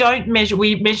 we don't measure,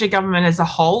 we measure government as a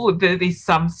whole. This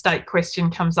state question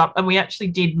comes up, and we actually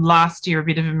did last year a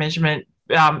bit of a measurement,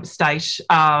 state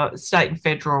and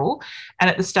federal. And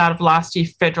at the start of last year,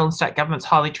 federal and state governments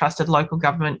highly trusted. Local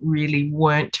government really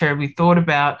weren't terribly thought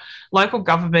about. Local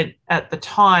government at the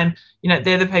time,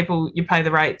 they're the people, you pay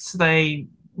the rates, they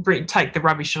take the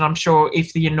rubbish, and I'm sure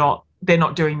if they're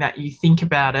not doing that, you think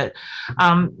about it.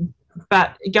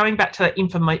 But going back to that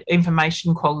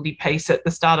information quality piece, at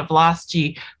the start of last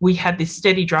year, we had this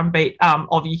steady drumbeat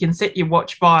of you can set your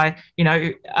watch by,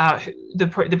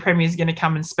 the Premier is going to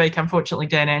come and speak. Unfortunately,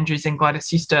 Dan Andrews and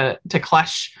Gladys used to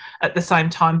clash at the same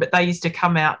time, but they used to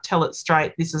come out, tell it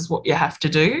straight, this is what you have to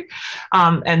do.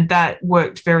 And that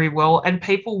worked very well. And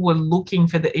people were looking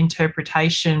for the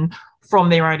interpretation from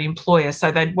their own employer.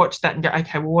 So they'd watch that and go,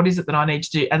 okay, well, what is it that I need to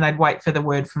do? And they'd wait for the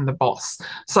word from the boss.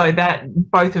 So that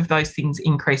both of those things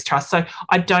increase trust. So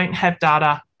I don't have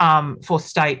data for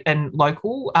state and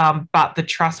local, but the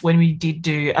trust, when we did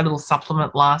do a little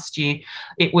supplement last year,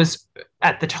 it was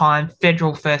at the time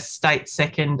federal first, state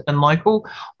second, and local.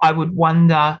 I would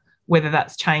wonder whether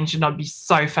that's changed, and I'd be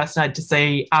so fascinated to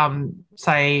see,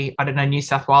 say, I don't know, New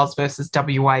South Wales versus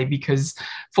WA, because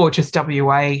Fortress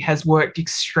WA has worked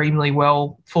extremely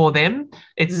well for them.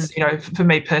 It's, for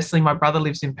me personally, my brother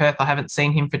lives in Perth. I haven't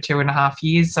seen him for 2.5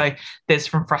 years. So there's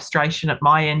some frustration at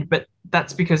my end, but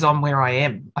that's because I'm where I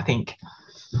am, I think.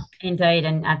 Indeed.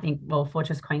 And I think,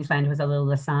 Fortress Queensland was a little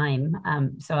the same.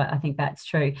 So I think that's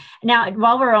true. Now,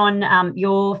 while we're on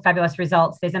your fabulous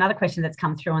results, there's another question that's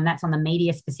come through, and that's on the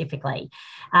media specifically.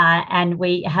 And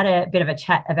we had a bit of a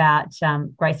chat about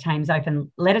Grace Tame's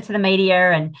open letter to the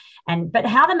media but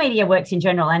how the media works in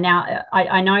general. And now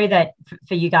I know that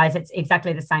for you guys, it's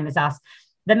exactly the same as us.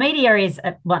 The media is,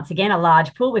 once again, a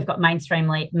large pool. We've got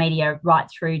mainstream media right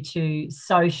through to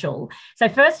social. So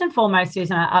first and foremost,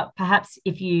 Susan, perhaps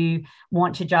if you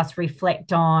want to just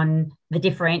reflect on the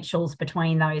differentials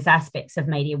between those aspects of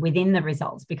media within the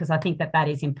results, because I think that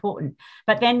is important.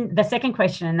 But then the second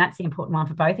question, and that's the important one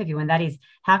for both of you, and that is,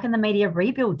 how can the media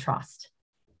rebuild trust?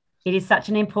 It is such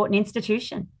an important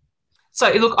institution. So,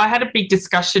 look, I had a big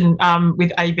discussion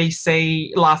with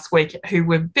ABC last week, who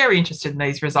were very interested in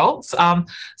these results.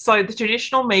 So the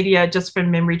traditional media, just from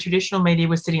memory, traditional media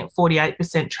was sitting at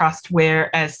 48% trust,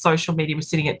 whereas social media was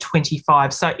sitting at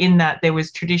 25%. So in that, there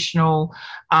was traditional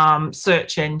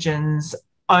search engines,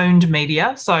 owned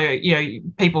media, so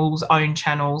people's own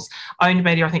channels. Owned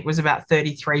media, I think, was about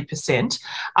 33%.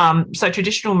 So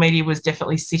traditional media was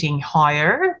definitely sitting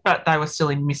higher, but they were still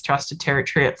in mistrusted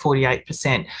territory at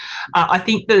 48%. I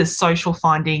think the social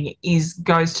finding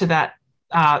goes to that.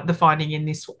 The finding in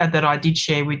this that I did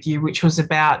share with you, which was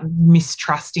about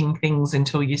mistrusting things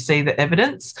until you see the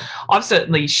evidence. I've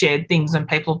certainly shared things and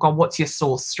people have gone, what's your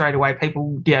source? Straight away,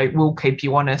 people will keep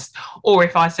you honest. Or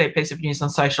if I see a piece of news on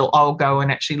social, I'll go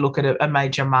and actually look at a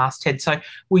major masthead. So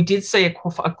we did see a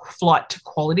flight to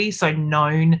quality, so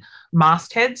known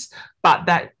mastheads, but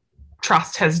that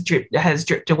trust has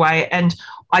dripped away. And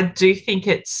I do think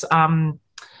it's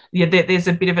there's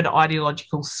a bit of an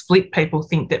ideological split. People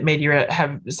think that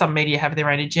some media have their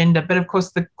own agenda. But of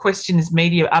course, the question is,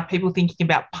 media, are people thinking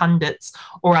about pundits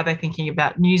or are they thinking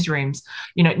about newsrooms?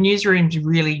 Newsrooms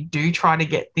really do try to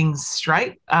get things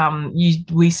straight.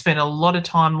 We spend a lot of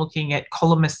time looking at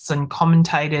columnists and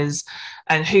commentators,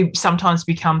 and who sometimes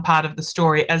become part of the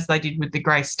story, as they did with the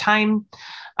Grace Tame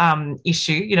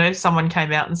issue. Someone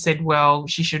came out and said, well,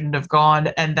 she shouldn't have gone,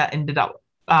 and that ended up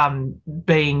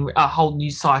being a whole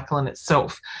news cycle in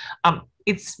itself.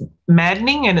 it's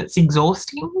maddening and it's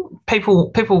exhausting.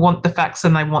 People want the facts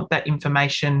and they want that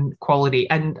information quality.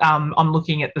 And I'm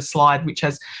looking at the slide which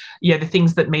has, the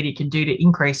things that media can do to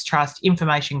increase trust: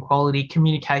 information quality,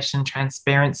 communication,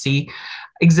 transparency,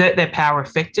 exert their power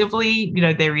effectively.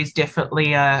 There is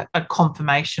definitely a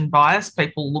confirmation bias.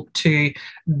 People look to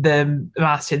the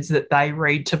mastheads that they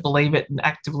read to believe it and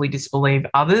actively disbelieve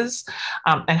others,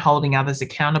 and holding others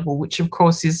accountable, which of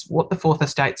course is what the Fourth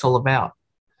Estate's all about.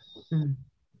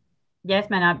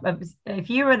 Yasmin, if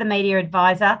you were the media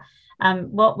advisor,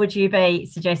 what would you be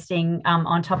suggesting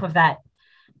on top of that?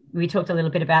 We talked a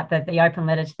little bit about the open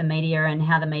letter to the media and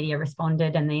how the media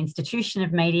responded and the institution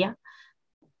of media.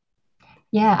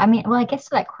 Yeah, I guess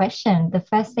to that question, the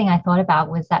first thing I thought about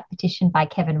was that petition by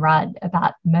Kevin Rudd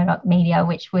about Murdoch Media,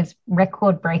 which was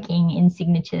record-breaking in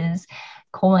signatures,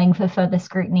 calling for further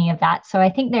scrutiny of that. So I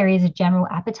think there is a general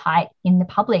appetite in the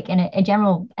public and a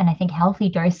general, and I think healthy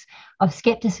dose of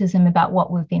skepticism about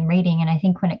what we've been reading. And I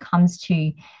think when it comes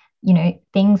to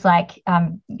things like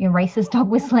racist dog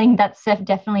whistling, that's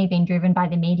definitely been driven by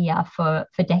the media for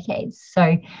decades.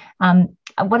 So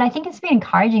what I think has been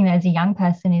encouraging as a young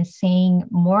person is seeing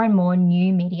more and more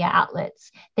new media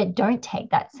outlets that don't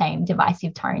take that same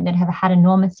divisive tone, that have had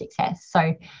enormous success.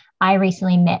 So I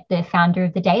recently met the founder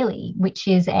of The Daily, which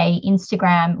is it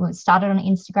started on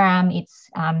Instagram. It's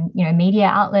a media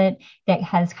outlet that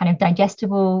has kind of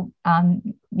digestible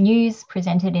news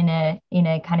presented in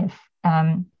a kind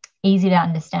of easy to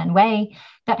understand way,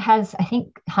 that has, I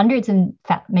think, hundreds and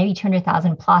maybe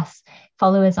 200,000 plus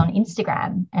followers on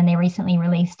Instagram. And they recently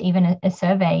released even a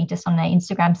survey just on their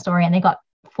Instagram story, and they got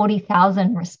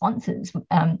 40,000 responses.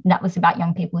 That was about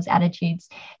young people's attitudes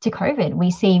to COVID.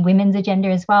 We see Women's Agenda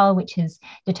as well, which is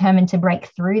determined to break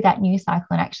through that news cycle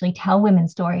and actually tell women's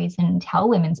stories and tell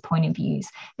women's point of views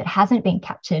that hasn't been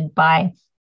captured by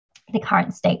the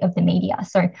current state of the media.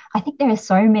 So I think there are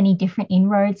so many different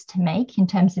inroads to make in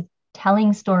terms of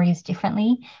telling stories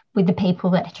differently with the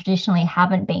people that traditionally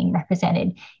haven't been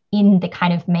represented in the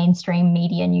kind of mainstream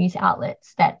media news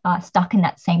outlets that are stuck in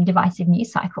that same divisive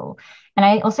news cycle. And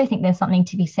I also think there's something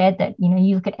to be said that,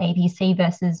 you look at ABC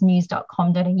versus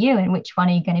news.com.au and which one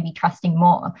are you going to be trusting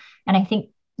more? And I think,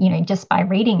 just by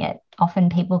reading it, often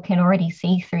people can already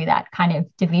see through that kind of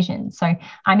division. So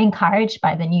I'm encouraged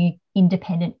by the new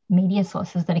independent media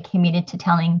sources that are committed to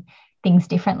telling things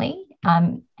differently.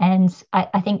 And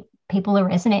I think people are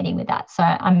resonating with that. So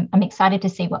I'm excited to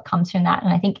see what comes from that.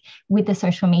 And I think with the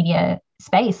social media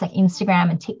space, like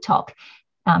Instagram and TikTok,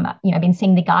 I've been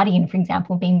seeing The Guardian, for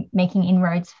example, been making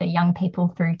inroads for young people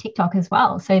through TikTok as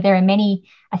well. So there are many,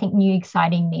 I think, new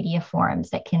exciting media forums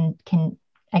that can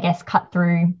I guess, cut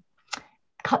through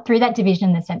that division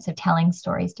in the sense of telling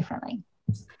stories differently.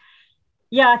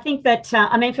 Yeah, I think that,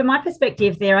 from my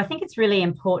perspective there, I think it's really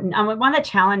important. One of the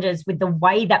challenges with the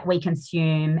way that we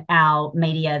consume our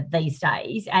media these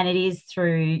days, and it is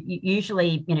through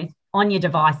usually, on your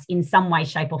device in some way,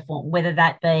 shape or form, whether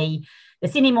that be the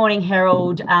Sydney Morning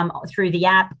Herald through the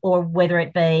app, or whether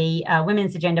it be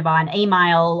Women's Agenda by an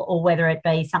email, or whether it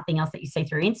be something else that you see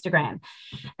through Instagram.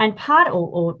 And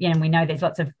we know there's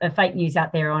lots of fake news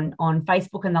out there on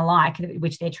Facebook and the like,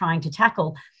 which they're trying to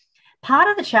tackle. Part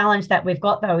of the challenge that we've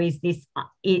got, though, is this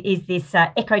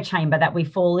echo chamber that we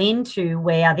fall into,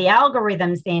 where the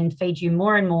algorithms then feed you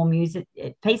more and more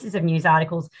pieces of news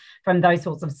articles from those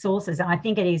sorts of sources. And I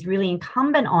think it is really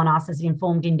incumbent on us as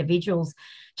informed individuals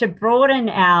to broaden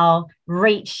our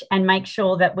reach and make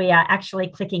sure that we are actually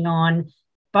clicking on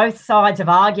both sides of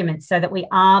arguments so that we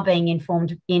are being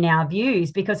informed in our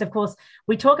views. Because, of course,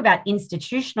 we talk about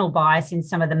institutional bias in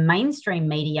some of the mainstream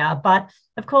media, but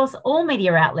of course, all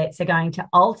media outlets are going to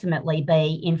ultimately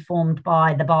be informed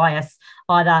by the bias,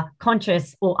 either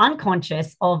conscious or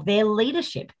unconscious, of their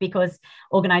leadership, because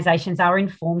organisations are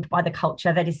informed by the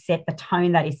culture that is set, the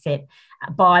tone that is set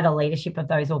by the leadership of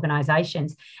those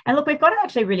organisations. And look, we've got an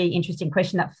actually really interesting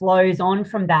question that flows on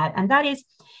from that, and that is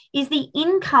the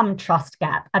income trust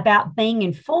gap about being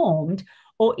informed,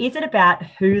 or is it about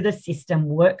who the system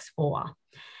works for?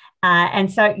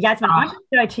 And so, Yasmin, I'm going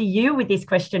to go to you with this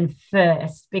question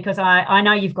first, because I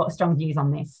know you've got strong views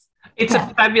on this. It's a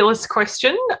fabulous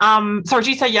question. Sorry, did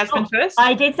you say Yasmin first?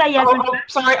 I did say Yasmin first.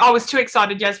 Sorry, I was too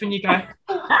excited. Yasmin, you go.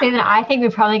 I think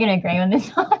we're probably going to agree on this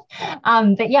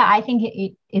one. But yeah, I think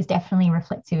it is definitely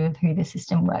reflective of who the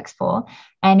system works for.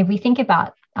 And if we think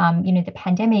about, the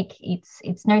pandemic,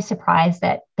 it's no surprise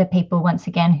that the people, once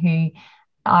again, who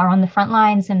are on the front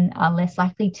lines and are less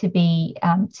likely to be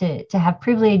to have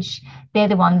privilege, they're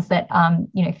the ones that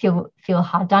feel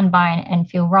hard done by and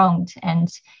feel wronged. And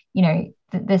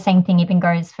the same thing even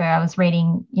goes for, I was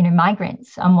reading,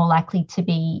 migrants are more likely to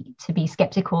be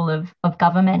skeptical of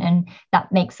government, and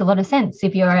that makes a lot of sense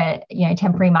if you're a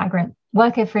temporary migrant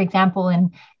worker, for example,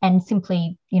 and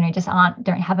simply just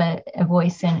don't have a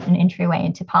voice and an entryway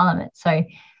into Parliament. So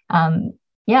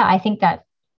I think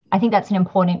that's an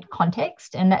important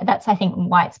context, and that's I think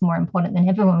why it's more important than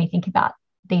ever when we think about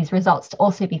these results to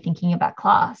also be thinking about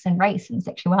class and race and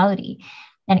sexuality.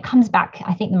 And it comes back,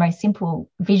 I think the most simple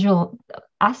visual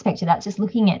aspect of that is just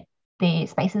looking at the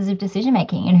spaces of decision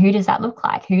making, and who does that look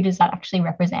like? Who does that actually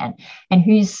represent? And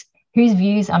whose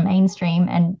views are mainstream,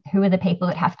 and who are the people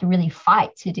that have to really fight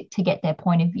to get their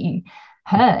point of view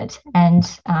heard? And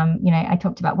I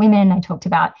talked about women, I talked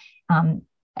about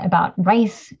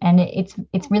race, and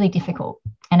it's really difficult.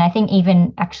 And I think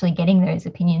even actually getting those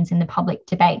opinions in the public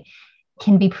debate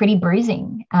can be pretty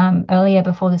bruising. Earlier,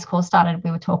 before this call started,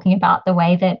 we were talking about the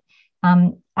way that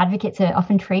advocates are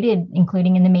often treated,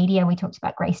 including in the media. We talked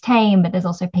about Grace Tame, but there's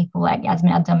also people like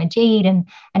Yasmin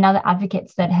and other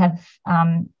advocates that have,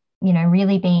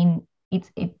 really been.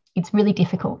 It's really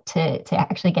difficult to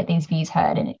actually get these views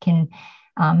heard, and it can,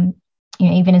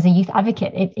 even as a youth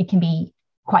advocate, it can be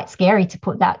quite scary to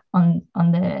put that on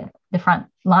the front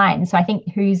line. So I think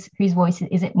whose voice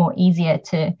is it more easier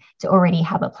to already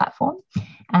have a platform,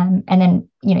 and then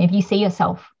if you see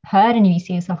yourself heard and if you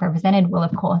see yourself represented, well,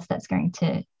 of course that's going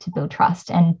to build trust,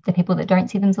 and the people that don't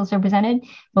see themselves represented,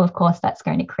 well, of course that's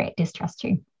going to create distrust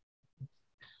too.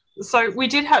 So we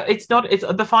did have, it's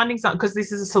the findings aren't, because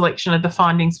this is a selection of the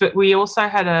findings, but we also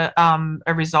had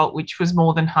a result which was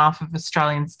more than half of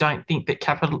Australians don't think that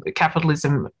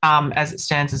capitalism as it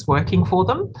stands is working for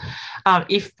them.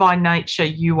 If by nature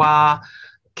you are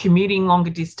commuting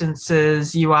longer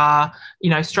distances, you are,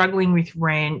 struggling with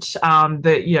rent,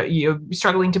 you're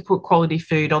struggling to put quality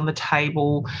food on the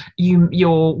table,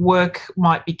 your work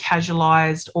might be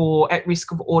casualised or at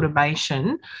risk of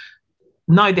automation,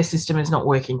 no, the system is not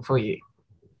working for you.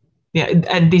 Yeah,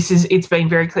 and it's been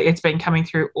very clear. It's been coming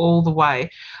through all the way.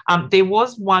 There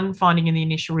was one finding in the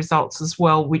initial results as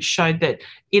well, which showed that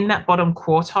in that bottom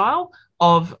quartile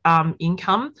of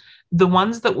income, the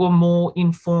ones that were more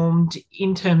informed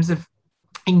in terms of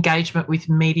engagement with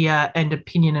media and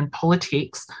opinion and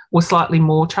politics were slightly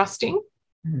more trusting.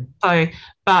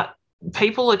 But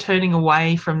people are turning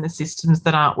away from the systems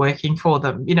that aren't working for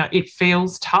them. It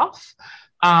feels tough.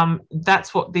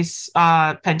 That's what this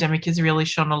pandemic has really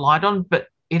shone a light on, but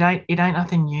it ain't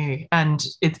nothing new. And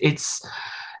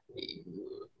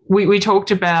we talked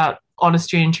about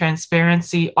honesty and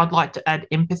transparency. I'd like to add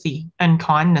empathy and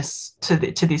kindness to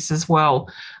this as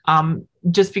well.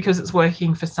 Just because it's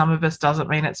working for some of us doesn't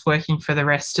mean it's working for the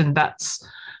rest, and that's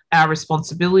our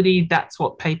responsibility. That's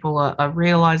what people are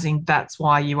realising. That's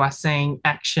why you are seeing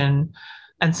action,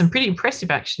 and some pretty impressive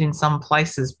action in some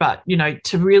places. But,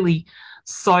 to really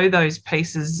sew those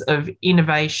pieces of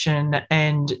innovation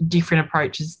and different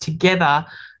approaches together,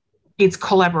 it's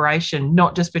collaboration,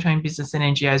 not just between business and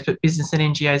NGOs, but business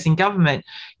and NGOs in government.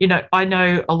 I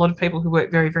know a lot of people who work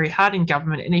very, very hard in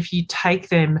government, and if you take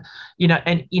them,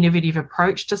 an innovative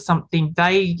approach to something,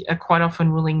 they are quite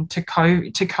often willing to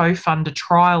co-fund a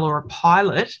trial or a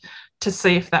pilot to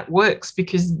see if that works,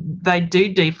 because they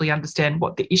do deeply understand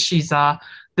what the issues are.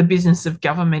 The business of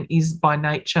government is by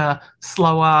nature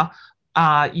slower.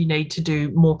 You need to do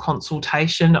more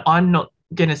consultation. I'm not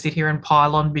going to sit here and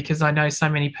pile on, because I know so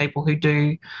many people who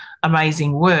do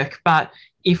amazing work. But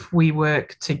if we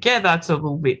work together, it's a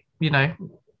little bit,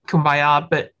 kumbaya,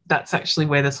 but that's actually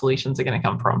where the solutions are going to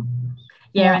come from.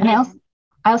 Yeah, and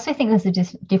I also think there's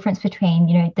a difference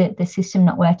between, the system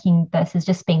not working versus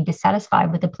just being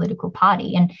dissatisfied with the political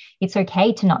party. And it's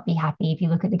okay to not be happy if you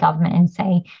look at the government and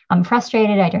say, I'm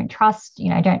frustrated, I don't trust,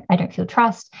 I don't feel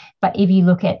trust. But if you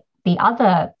look at the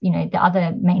other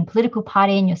main political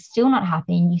party and you're still not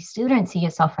happy, and you still don't see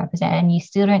yourself represented, and you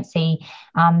still don't see,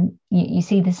 you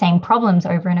see the same problems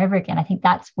over and over again, I think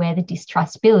that's where the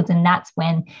distrust builds, and that's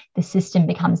when the system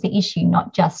becomes the issue,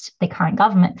 not just the current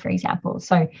government, for example.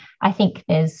 So I think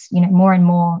there's, more and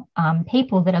more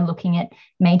people that are looking at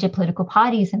major political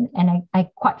parties and are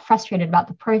quite frustrated about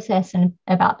the process and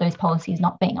about those policies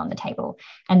not being on the table,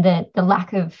 and the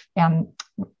lack of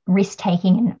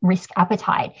risk-taking and risk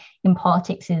appetite in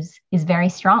politics is very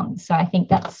strong. So I think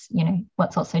that's,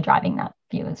 what's also driving that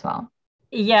view as well.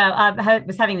 Yeah, I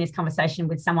was having this conversation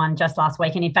with someone just last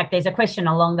week, and in fact, there's a question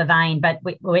along the vein, but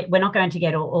we're not going to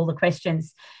get all the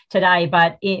questions today,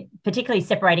 but particularly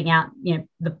separating out,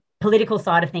 the political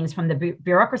side of things from the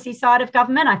bureaucracy side of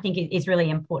government, I think is really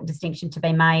important distinction to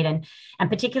be made. And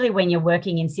particularly when you're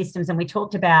working in systems, and we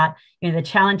talked about, the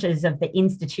challenges of the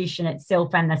institution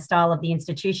itself and the style of the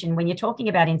institution. When you're talking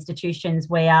about institutions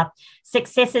where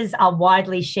successes are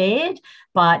widely shared,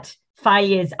 but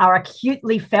failures are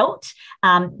acutely felt,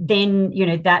 then,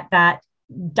 that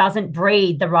doesn't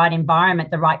breed the right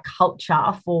environment, the right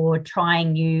culture for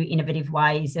trying new innovative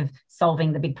ways of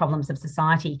solving the big problems of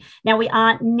society. Now, we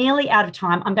are nearly out of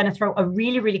time. I'm going to throw a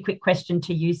really, really quick question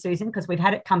to you, Susan, because we've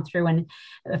had it come through and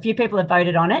a few people have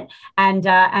voted on it. And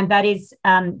that is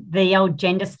the old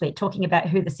gender split, talking about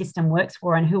who the system works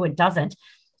for and who it doesn't.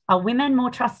 Are women more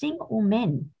trusting or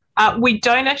men? We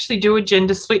don't actually do a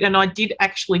gender split, and I did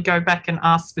actually go back and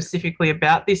ask specifically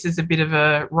about this as a bit of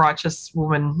a righteous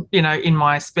woman, in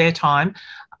my spare time.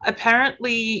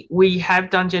 Apparently, we have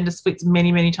done gender splits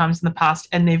many, many times in the past,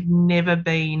 and they've never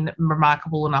been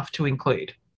remarkable enough to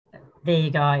include. There you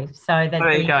go. So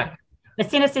there you go. The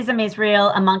cynicism is real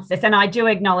amongst us, and I do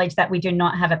acknowledge that we do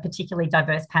not have a particularly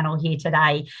diverse panel here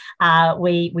today.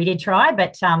 We did try,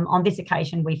 but on this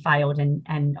occasion we failed,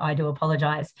 and I do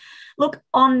apologise. Look,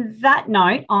 on that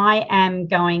note, I am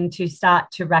going to start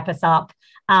to wrap us up.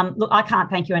 Look, I can't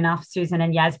thank you enough, Susan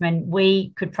and Yasmin.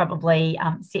 We could probably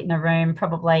sit in a room,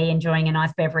 probably enjoying a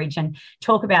nice beverage, and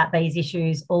talk about these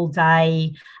issues all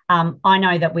day. I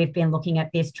know that we've been looking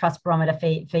at this Trust Barometer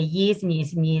for years and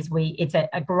years and years. It's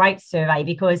a great survey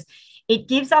because it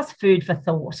gives us food for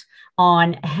thought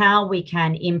on how we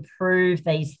can improve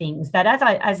these things that, as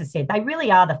I said, they really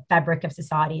are the fabric of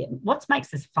society. What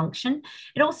makes us function?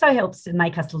 It also helps to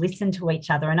make us listen to each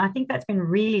other. And I think that's been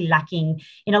really lacking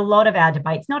in a lot of our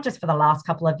debates, not just for the last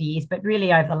couple of years, but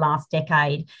really over the last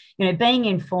decade. Being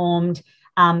informed,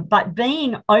 but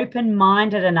being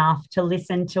open-minded enough to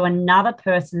listen to another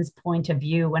person's point of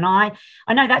view. And I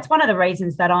know that's one of the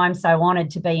reasons that I'm so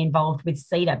honoured to be involved with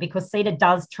CEDA, because CEDA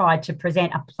does try to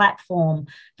present a platform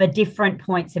for different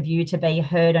points of view to be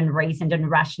heard and reasoned and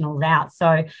rationaled out.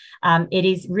 So it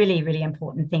is really, really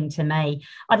important thing to me.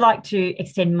 I'd like to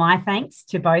extend my thanks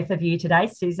to both of you today,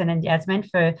 Susan and Yasmin,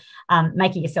 for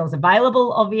making yourselves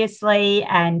available, obviously,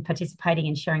 and participating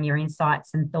and sharing your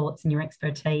insights and thoughts and your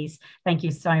expertise. Thank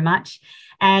you so much.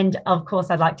 And of course,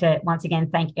 I'd like to once again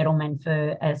thank Edelman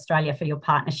for Australia for your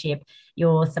partnership.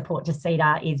 Your support to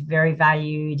CEDA is very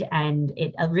valued, and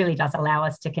it really does allow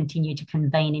us to continue to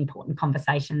convene important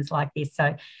conversations like this.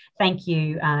 So thank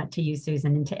you to you,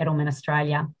 Susan, and to Edelman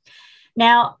Australia.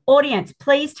 Now, audience,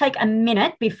 please take a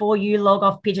minute before you log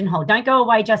off Pigeonhole. Don't go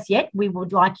away just yet. We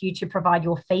would like you to provide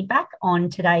your feedback on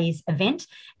today's event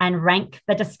and rank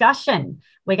the discussion.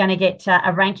 We're going to get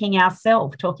a ranking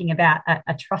ourselves, talking about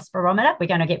a trust barometer. We're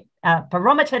going to get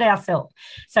barometered ourselves.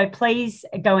 So please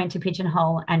go into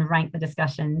Pigeonhole and rank the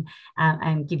discussion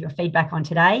and give your feedback on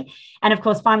today. And of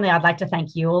course, finally, I'd like to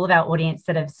thank you, all of our audience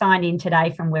that have signed in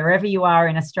today from wherever you are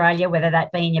in Australia, whether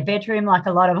that be in your bedroom like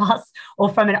a lot of us, or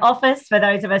from an office for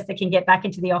those of us that can get back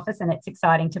into the office, and it's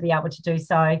exciting to be able to do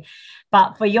so.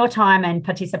 But for your time and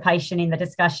participation in the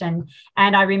discussion.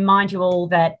 And I remind you all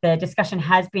that the discussion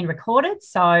has been recorded.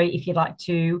 So if you'd like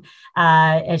to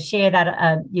share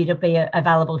that, it'll be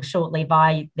available shortly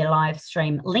by the live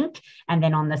stream link, and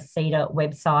then on the CEDA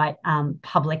website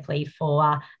publicly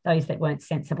for those that weren't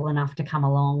sensible enough to come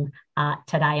along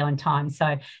today on time.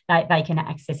 So they can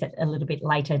access it a little bit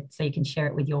later, so you can share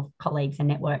it with your colleagues and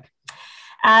network.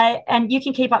 And you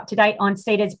can keep up to date on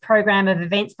CEDA's program of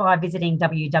events by visiting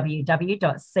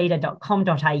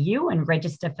www.ceda.com.au and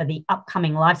register for the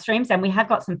upcoming live streams. And we have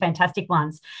got some fantastic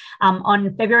ones.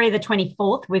 On February the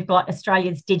 24th, we've got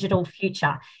Australia's Digital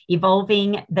Future,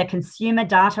 Evolving the Consumer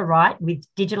Data Right with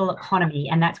Digital Economy,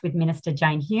 and that's with Minister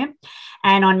Jane Hume.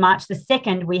 And on March the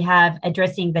 2nd, we have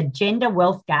Addressing the Gender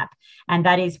Wealth Gap, and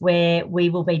that is where we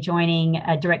will be joining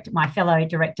my fellow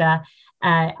director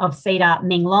of CEDA,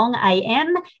 Ming Long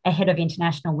AM, ahead of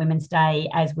International Women's Day,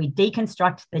 as we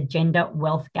deconstruct the gender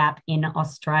wealth gap in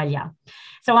Australia.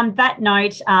 So on that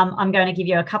note, I'm going to give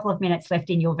you a couple of minutes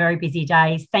left in your very busy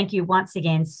days. Thank you once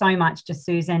again so much to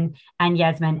Susan and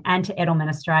Yasmin and to Edelman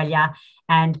Australia,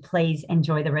 and please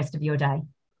enjoy the rest of your day.